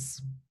 because,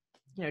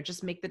 you know,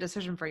 just make the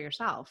decision for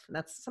yourself. And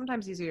that's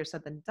sometimes easier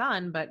said than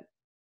done, but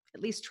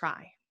at least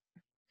try.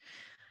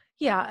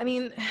 Yeah, I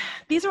mean,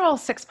 these are all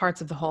 6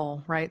 parts of the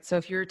whole, right? So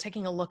if you're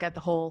taking a look at the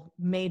whole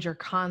major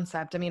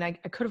concept, I mean, I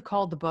could have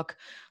called the book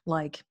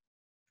like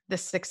the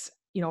 6,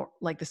 you know,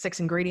 like the 6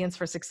 ingredients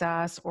for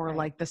success, or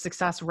like the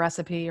success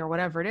recipe, or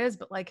whatever it is.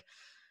 But like,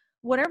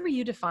 whatever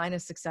you define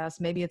as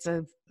success, maybe it's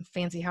a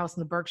fancy house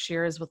in the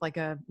Berkshires with like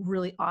a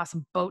really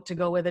awesome boat to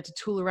go with it to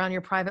tool around your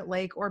private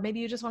lake, or maybe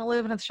you just want to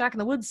live in a shack in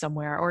the woods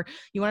somewhere, or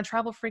you want to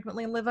travel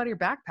frequently and live out of your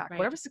backpack.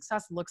 Whatever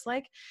success looks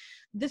like,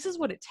 this is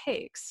what it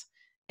takes.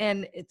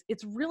 And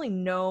it's really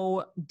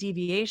no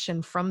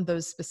deviation from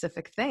those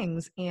specific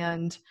things.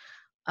 And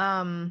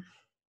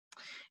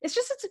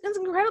it's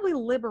incredibly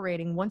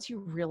liberating once you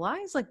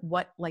realize like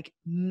what like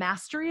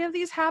mastery of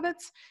these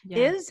habits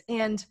is.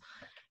 And,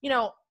 you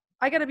know,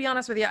 I got to be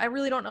honest with you, I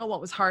really don't know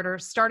what was harder,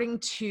 starting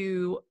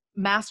to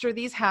master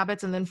these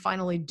habits and then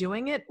finally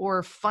doing it,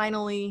 or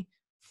finally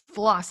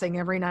flossing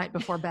every night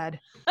before bed.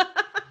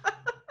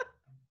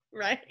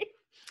 Right?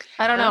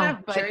 I don't know.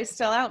 But jury's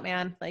still out,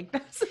 man. Like,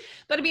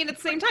 but I mean, at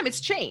the same time,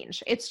 it's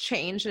change. It's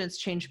change, and it's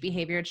changed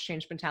behavior. It's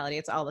changed mentality.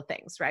 It's all the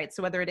things, right?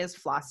 So whether it is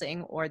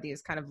flossing or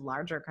these kind of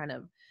larger, kind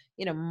of,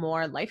 you know,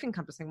 more life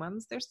encompassing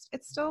ones, it's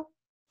still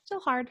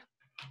hard,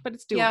 but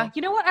it's doable. Yeah.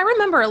 You know what? I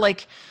remember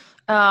like,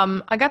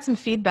 I got some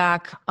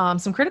feedback,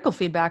 some critical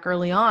feedback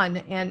early on,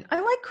 and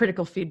I like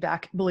critical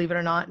feedback, believe it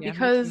or not,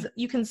 because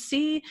you can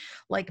see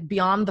like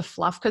beyond the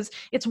fluff, because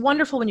it's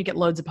wonderful when you get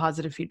loads of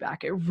positive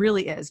feedback. It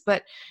really is.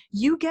 But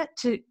you get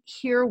to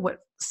hear what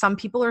some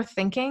people are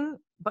thinking,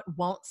 but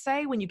won't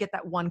say when you get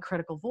that one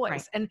critical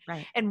voice. And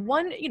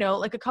one, you know,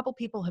 like a couple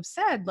people have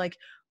said like,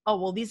 oh,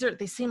 well,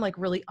 they seem like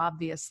really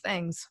obvious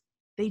things.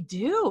 They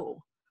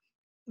do.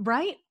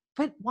 Right.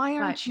 But why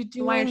aren't you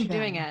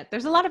doing it?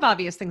 There's a lot of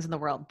obvious things in the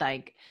world,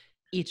 like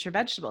eat your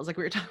vegetables, like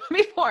we were talking about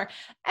before,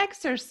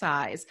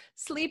 exercise,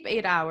 sleep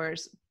 8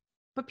 hours.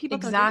 But people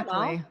don't do it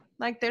all.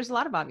 Like there's a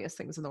lot of obvious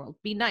things in the world.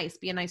 Be nice,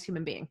 be a nice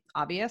human being.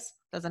 Obvious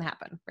doesn't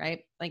happen,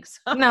 right? Like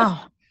so.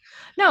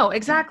 No,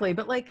 exactly.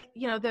 But like,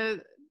 you know,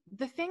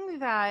 the thing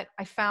that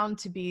I found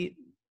to be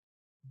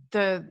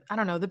I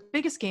don't know, the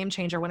biggest game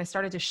changer when I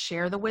started to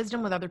share the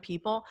wisdom with other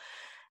people.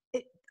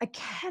 I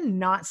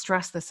cannot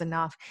stress this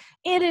enough.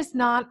 It is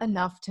not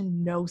enough to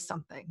know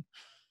something.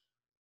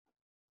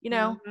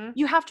 Mm-hmm.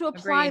 You have to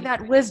apply Agreed.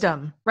 that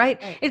wisdom,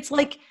 right? Right. It's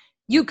like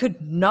you could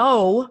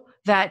know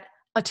that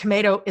a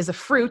tomato is a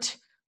fruit,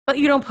 but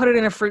you don't put it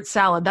in a fruit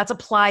salad. That's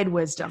applied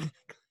wisdom.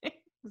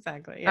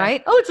 Exactly. Yeah.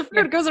 Right? Oh, it's a fruit.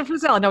 Yeah. It goes in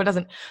fruit salad. No, it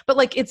doesn't. But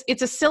like,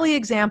 it's a silly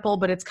example,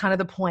 but it's kind of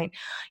the point.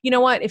 You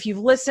know what? If you've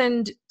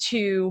listened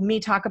to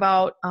me talk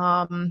about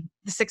the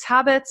 6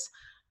 habits,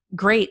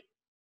 great.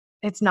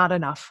 It's not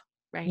enough.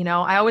 Right.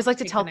 I always like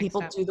to Take the tell next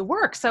people step. do the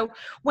work. So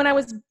when I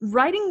was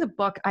writing the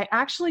book, I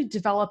actually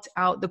developed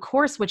out the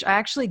course, which I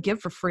actually give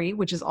for free,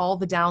 which is all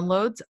the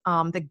downloads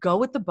that go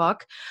with the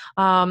book.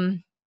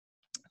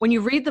 When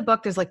you read the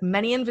book, there's like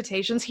many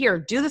invitations. Here,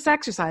 do this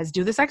exercise,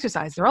 do this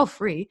exercise. They're all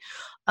free.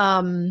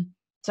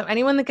 So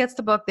anyone that gets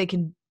the book, they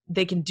can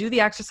do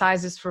the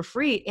exercises for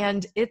free.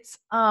 And it's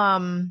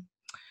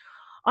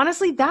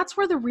honestly, that's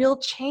where the real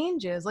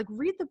change is. Like,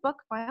 read the book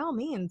by all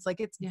means. Like,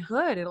 it's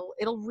good.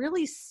 It'll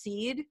really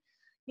seed,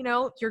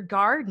 your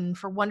garden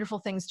for wonderful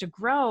things to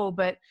grow.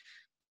 But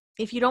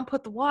if you don't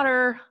put the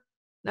water,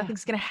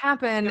 nothing's going to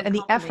happen. And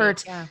the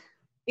effort. Yeah.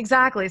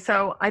 Exactly.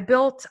 So I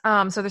built,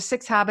 so there's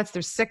 6 habits,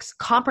 there's 6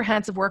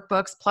 comprehensive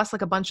workbooks, plus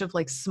like a bunch of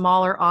like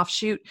smaller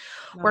offshoot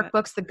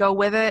workbooks that go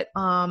with it.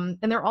 And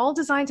they're all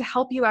designed to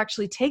help you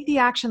actually take the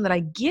action that I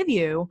give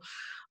you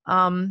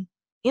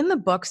in the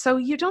book. So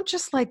you don't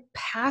just like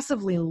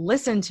passively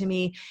listen to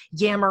me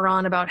yammer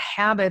on about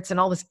habits and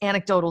all this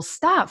anecdotal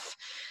stuff.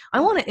 I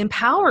want to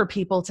empower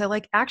people to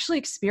like actually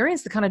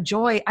experience the kind of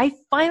joy I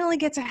finally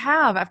get to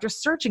have after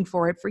searching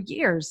for it for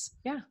years.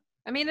 Yeah.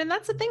 I mean, and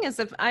that's the thing is,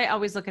 if I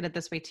always look at it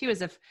this way too,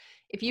 is if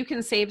you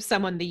can save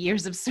someone the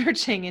years of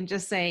searching and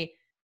just say,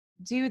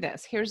 do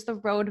this, here's the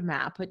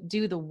roadmap, but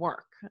do the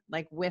work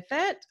like with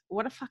it.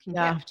 What a fucking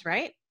gift,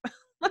 right?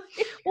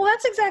 Well,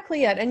 that's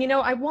exactly it. And,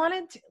 I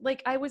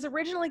I was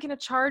originally going to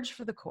charge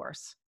for the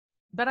course,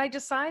 but I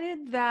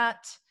decided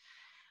that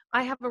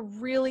I have a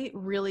really,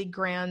 really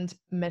grand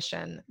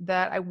mission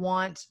that I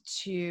want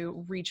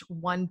to reach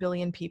 1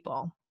 billion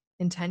people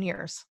in 10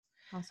 years.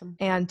 Awesome.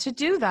 And to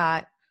do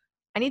that,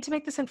 I need to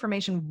make this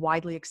information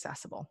widely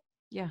accessible.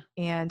 Yeah.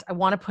 And I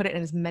want to put it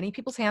in as many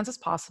people's hands as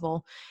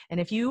possible.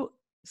 And if you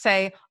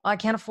say, I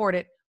can't afford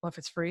it, well, if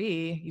it's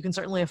free, you can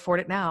certainly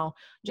afford it now.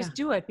 Just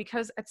do it,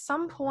 because at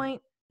some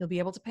point you'll be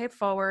able to pay it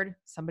forward.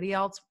 Somebody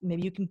else,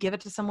 maybe you can give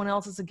it to someone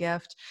else as a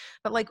gift.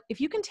 But like, if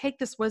you can take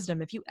this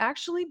wisdom, if you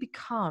actually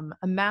become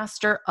a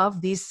master of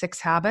these 6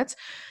 habits,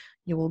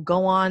 you will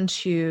go on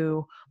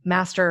to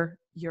master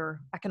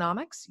your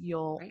economics,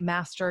 you'll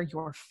master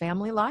your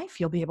family life,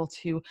 you'll be able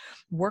to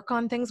work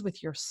on things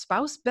with your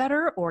spouse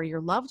better, or your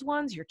loved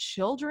ones, your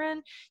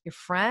children, your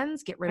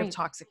friends, get rid of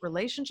toxic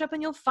relationship,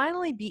 and you'll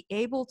finally be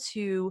able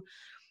to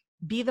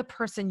be the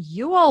person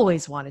you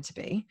always wanted to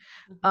be,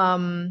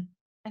 and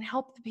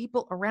help the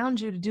people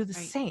around you to do the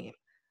same.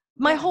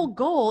 My whole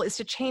goal is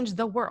to change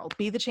the world,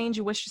 be the change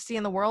you wish to see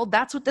in the world.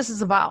 That's what this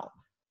is about.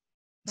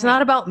 It's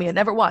not about me. It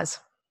never was.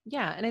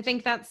 Yeah. And I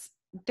think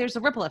there's a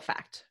ripple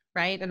effect,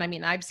 right? And I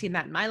mean, I've seen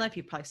that in my life.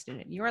 You've probably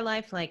seen it in your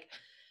life. Like,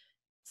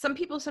 some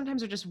people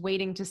sometimes are just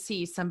waiting to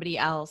see somebody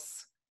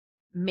else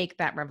make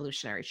that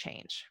revolutionary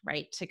change,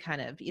 right? To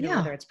kind of either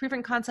whether it's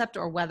proven concept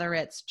or whether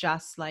it's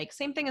just like,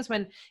 same thing as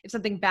when, if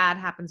something bad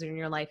happens in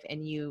your life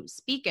and you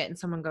speak it and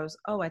someone goes,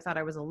 oh, I thought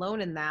I was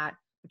alone in that,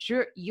 but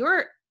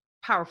you're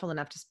powerful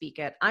enough to speak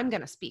it. I'm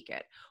going to speak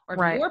it. Or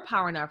if you're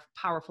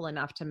powerful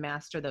enough to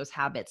master those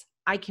habits,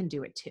 I can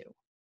do it too.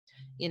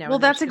 Well,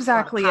 that's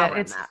exactly it.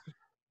 It's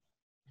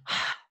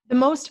the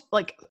most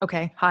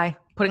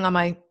putting on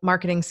my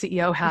marketing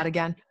CEO hat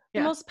again. The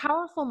most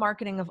powerful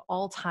marketing of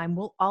all time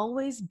will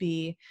always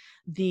be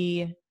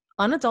the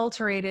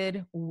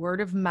unadulterated word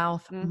of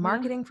mouth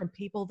marketing from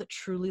people that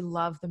truly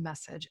love the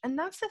message. And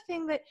that's the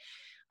thing that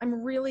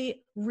I'm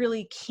really,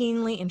 really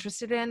keenly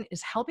interested in,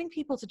 is helping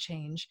people to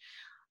change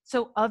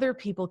so other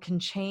people can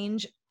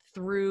change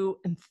through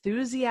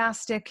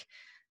enthusiastic,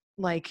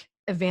 like,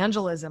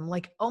 evangelism.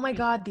 Like, oh my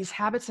God, these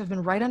habits have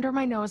been right under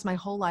my nose my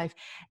whole life,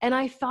 and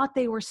I thought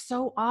they were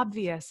so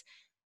obvious.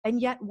 And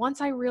yet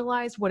once I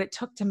realized what it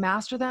took to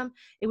master them,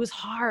 it was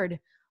hard,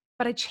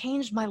 but I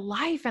changed my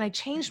life and I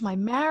changed my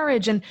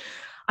marriage, and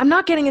I'm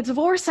not getting a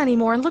divorce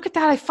anymore. And look at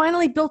that. I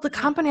finally built the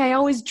company I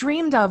always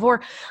dreamed of,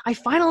 or I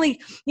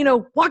finally,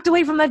 walked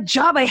away from that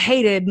job I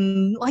hated,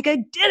 and like, I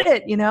did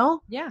it,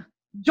 Yeah.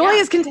 Joy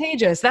is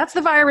contagious. That's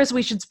the virus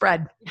we should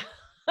spread.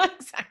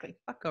 Exactly.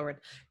 Fuck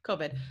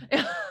COVID.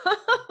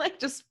 Like,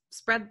 just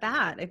spread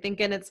that, I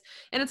think. And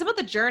it's about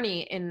the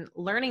journey in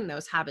learning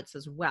those habits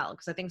as well.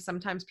 Cause I think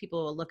sometimes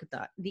people will look at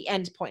the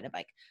end point of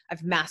like,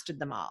 I've mastered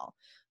them all,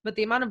 but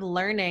the amount of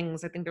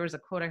learnings, I think there was a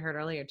quote I heard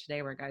earlier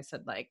today where a guy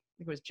said, like, I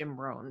think it was Jim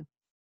Rohn,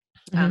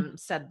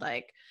 said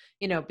like,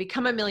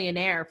 become a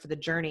millionaire for the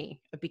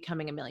journey of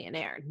becoming a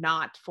millionaire,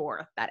 not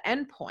for that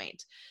end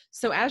point.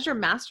 So as you're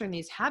mastering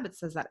these habits,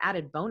 there's that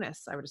added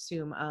bonus, I would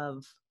assume,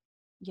 of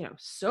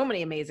so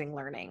many amazing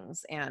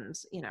learnings and,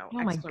 Oh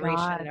my exploration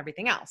God. and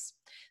everything else.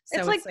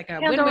 It's So like it's like a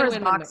win, win, Pandora's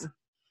win, win, box win.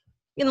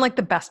 in like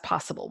the best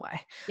possible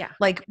way. Yeah.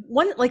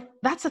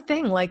 That's the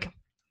thing. Like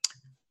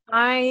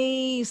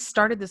I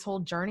started this whole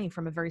journey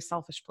from a very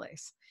selfish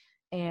place.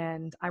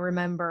 And I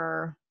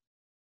remember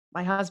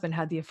my husband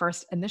had the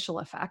first initial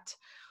effect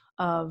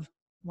of,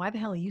 why the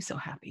hell are you so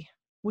happy?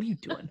 What are you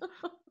doing?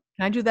 Can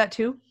I do that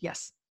too?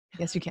 Yes.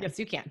 Yes, you can. Yes,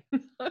 you can.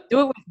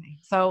 Do it with me.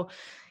 So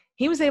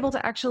he was able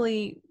to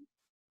actually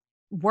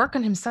work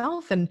on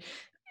himself. And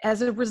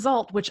as a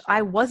result, which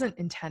I wasn't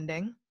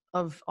intending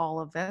of all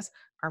of this,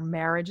 our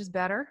marriage is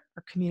better.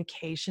 Our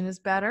communication is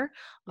better.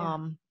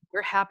 Yeah.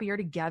 We're happier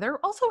together,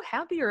 also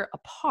happier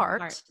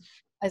apart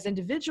as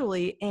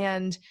individually.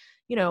 And,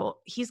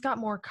 he's got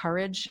more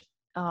courage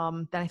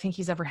than I think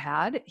he's ever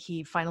had.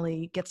 He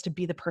finally gets to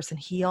be the person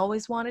he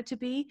always wanted to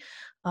be.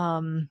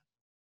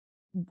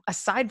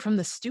 Aside from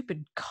the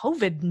stupid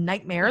COVID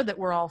nightmare that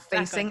we're all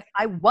facing, Exactly.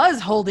 I was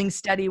holding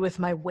steady with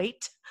my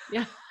weight.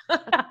 Yeah.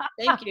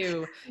 Thank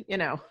you.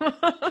 Yes,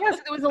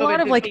 there was a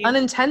lot of like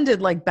unintended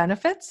like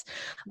benefits.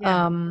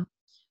 Yeah.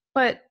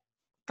 But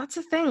that's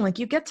the thing. Like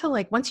you get to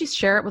like, once you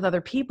share it with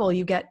other people,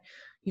 you get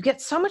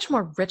so much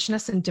more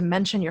richness and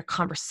dimension. Your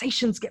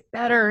conversations get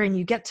better and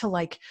you get to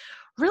like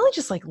really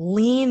just like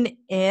lean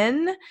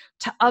in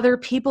to other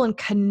people and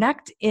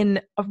connect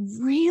in a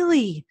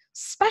really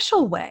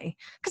special way.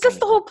 Because that's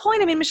the whole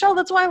point. I mean, Michelle,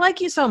 that's why I like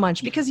you so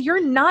much, because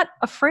you're not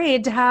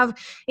afraid to have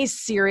a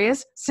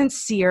serious,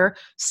 sincere,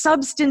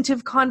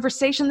 substantive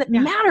conversation that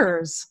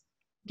matters.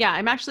 Yeah,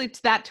 I'm actually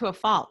to a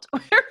fault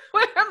where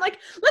I'm like,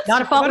 let's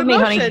not a fault with me,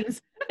 honey.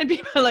 And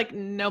people are like,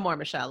 no more,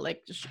 Michelle.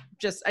 Like,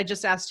 I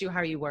just asked you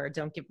how you were.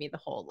 Don't give me the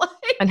whole life.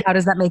 And how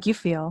does that make you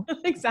feel?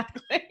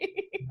 Exactly.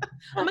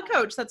 I'm a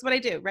coach. That's what I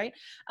do. Right.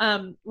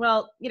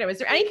 Well, is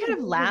there any kind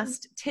of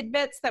last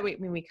tidbits that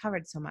we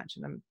covered so much,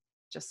 and I'm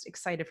just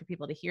excited for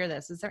people to hear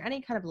this. Is there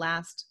any kind of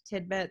last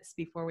tidbits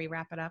before we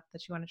wrap it up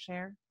that you want to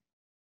share?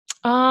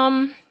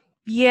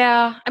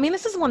 Yeah. I mean,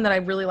 this is one that I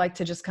really like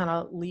to just kind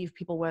of leave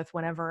people with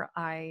whenever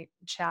I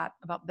chat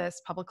about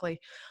this publicly.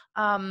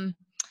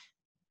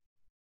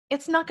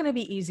 It's not going to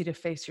be easy to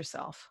face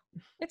yourself.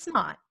 It's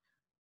not.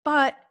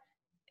 But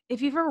if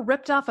you've ever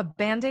ripped off a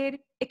Band-Aid,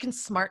 it can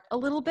smart a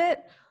little bit,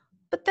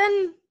 but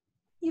then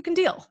you can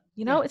deal.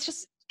 It's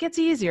just gets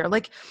easier.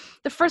 Like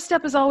the first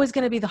step is always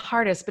going to be the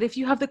hardest, but if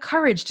you have the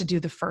courage to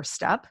do the first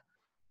step,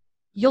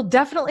 you'll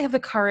definitely have the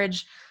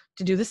courage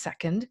to do the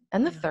second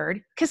and the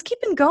third, because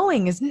keeping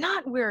going is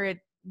not where it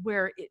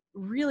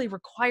really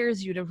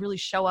requires you to really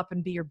show up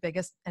and be your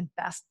biggest and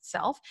best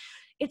self.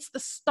 It's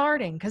the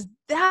starting, because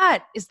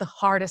that is the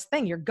hardest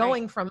thing. You're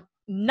going from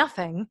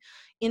nothing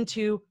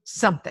into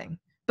something.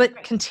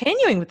 But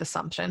continuing with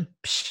assumption,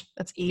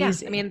 that's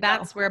easy. Yeah, I mean,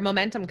 that's where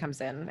momentum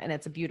comes in, and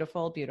it's a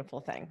beautiful,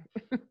 beautiful thing.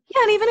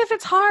 Yeah, and even if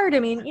it's hard,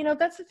 I mean,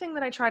 that's the thing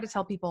that I try to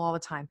tell people all the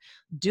time.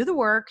 Do the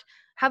work,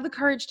 have the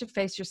courage to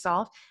face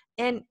yourself,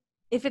 and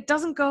if it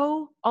doesn't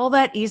go all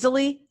that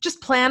easily,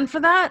 just plan for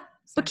that,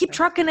 but keep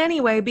trucking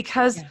anyway,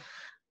 because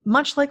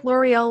much like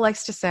L'Oreal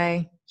likes to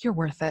say, you're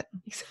worth it.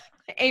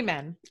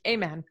 Amen.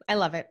 Amen. I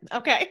love it.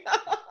 Okay.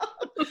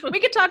 We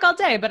could talk all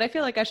day, but I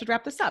feel like I should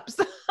wrap this up.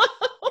 So.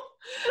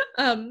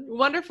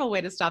 Wonderful way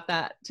to stop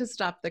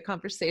the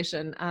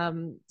conversation.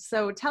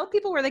 So tell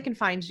people where they can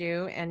find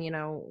you, and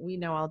we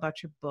know all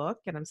about your book,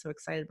 and I'm so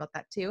excited about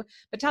that too,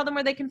 but tell them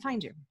where they can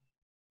find you.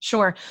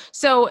 Sure.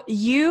 So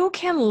you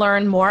can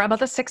learn more about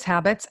the 6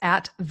 habits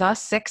at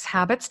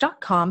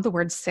the6habits.com. The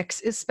word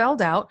 6 is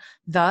spelled out,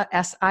 the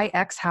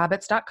SIX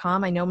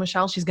habits.com. I know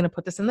Michelle, she's going to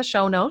put this in the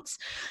show notes.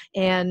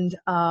 And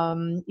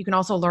you can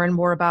also learn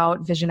more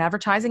about vision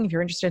advertising if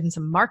you're interested in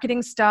some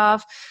marketing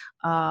stuff,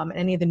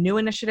 any of the new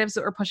initiatives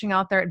that we're pushing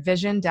out there at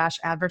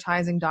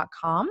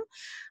vision-advertising.com.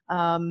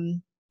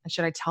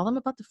 Should I tell them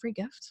about the free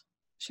gift?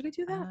 Should I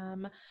do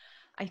that?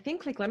 I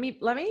think let me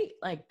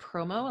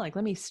promo,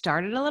 let me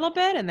start it a little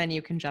bit and then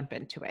you can jump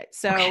into it.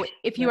 So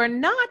if you are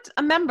not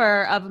a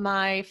member of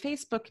my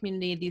Facebook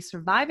community, the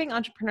Surviving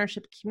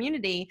Entrepreneurship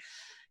Community,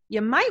 you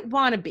might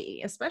want to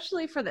be,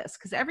 especially for this,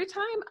 because every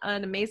time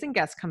an amazing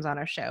guest comes on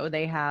our show,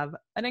 they have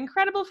an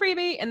incredible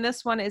freebie, and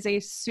this one is a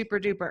super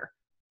duper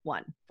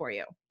one for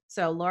you.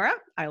 So Laura,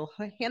 I will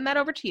hand that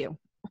over to you.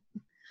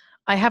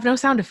 I have no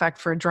sound effect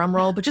for a drum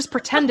roll, but just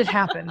pretend it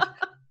happened.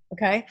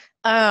 Okay.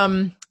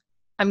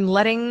 I'm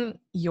letting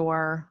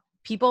your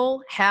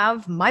people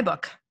have my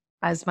book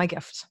as my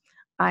gift.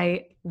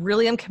 I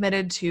really am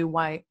committed to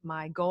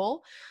my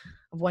goal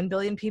of 1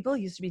 billion people. It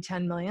used to be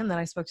 10 million. Then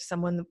I spoke to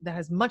someone that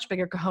has much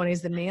bigger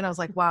cojones than me. And I was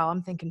like, wow,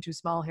 I'm thinking too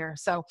small here.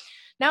 So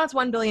now it's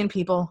 1 billion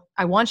people.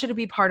 I want you to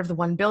be part of the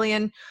 1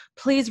 billion.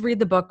 Please read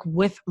the book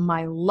with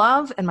my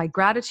love and my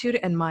gratitude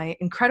and my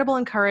incredible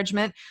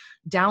encouragement.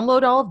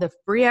 Download all of the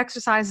free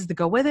exercises that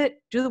go with it.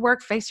 Do the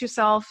work, face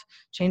yourself,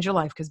 change your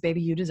life, because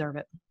baby, you deserve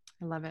it.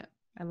 I love it.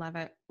 I love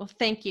it. Well,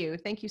 thank you.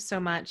 Thank you so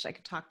much. I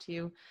could talk to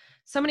you.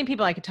 So many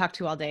people I could talk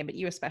to all day, but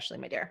you especially,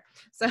 my dear.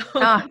 So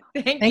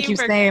Thank you.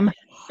 Same.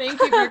 thank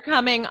you for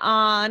coming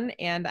on.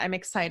 And I'm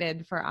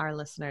excited for our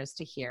listeners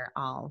to hear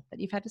all that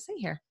you've had to say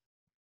here.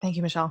 Thank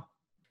you, Michelle.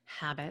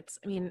 Habits.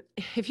 I mean,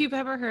 if you've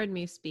ever heard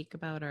me speak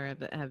about or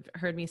have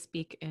heard me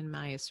speak in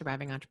my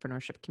surviving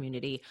entrepreneurship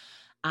community,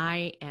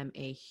 I am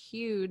a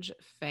huge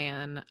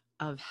fan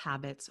of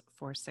habits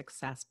for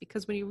success,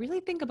 because when you really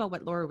think about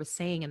what Laura was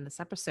saying in this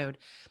episode,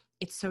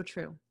 it's so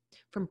true.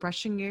 From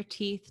brushing your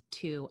teeth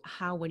to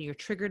how when you're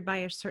triggered by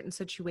a certain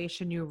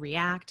situation, you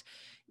react.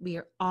 We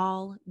are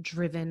all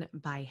driven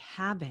by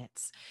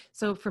habits.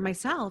 So for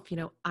myself,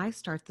 I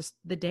start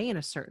the day in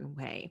a certain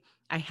way.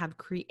 I have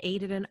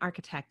created and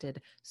architected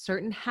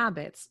certain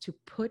habits to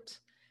put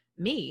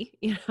me,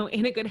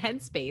 in a good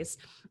headspace,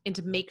 and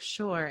to make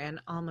sure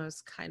and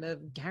almost kind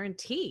of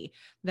guarantee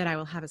that I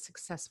will have a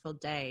successful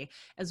day.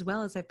 As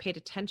well as I've paid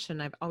attention,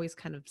 I've always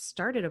kind of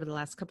started over the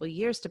last couple of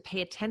years to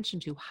pay attention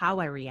to how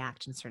I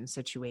react in certain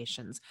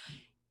situations.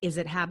 Is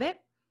it habit?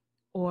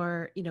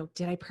 Or,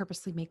 did I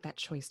purposely make that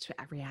choice to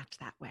react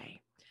that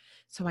way?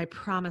 So I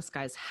promise,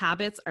 guys,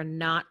 habits are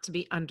not to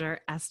be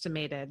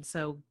underestimated.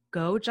 So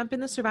go jump in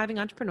the surviving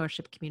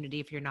entrepreneurship community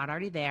if you're not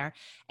already there,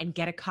 and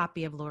get a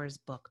copy of Laura's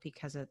book,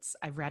 because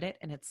I've read it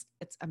and it's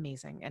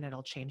amazing and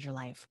it'll change your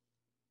life.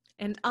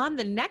 And on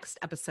the next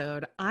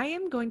episode, I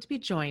am going to be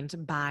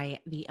joined by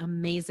the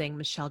amazing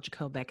Michelle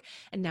Jacobic.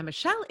 And now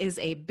Michelle is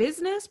a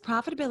business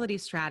profitability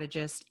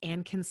strategist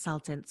and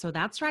consultant. So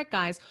that's right,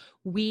 guys.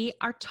 We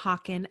are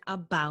talking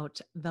about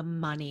the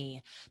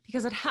money,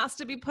 because it has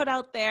to be put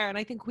out there. And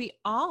I think we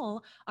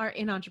all are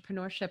in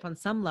entrepreneurship on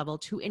some level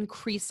to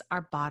increase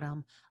our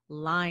bottom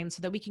line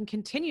so that we can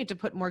continue to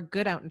put more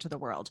good out into the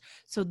world.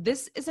 So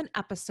this is an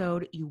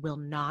episode you will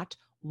not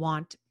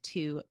want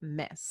to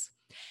miss.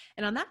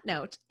 And on that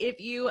note, if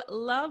you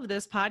love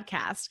this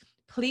podcast,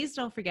 please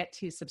don't forget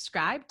to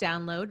subscribe,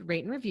 download,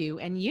 rate, and review,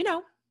 and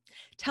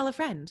tell a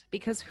friend,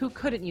 because who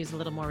couldn't use a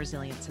little more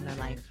resilience in their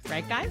life,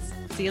 right, guys?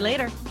 See you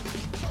later.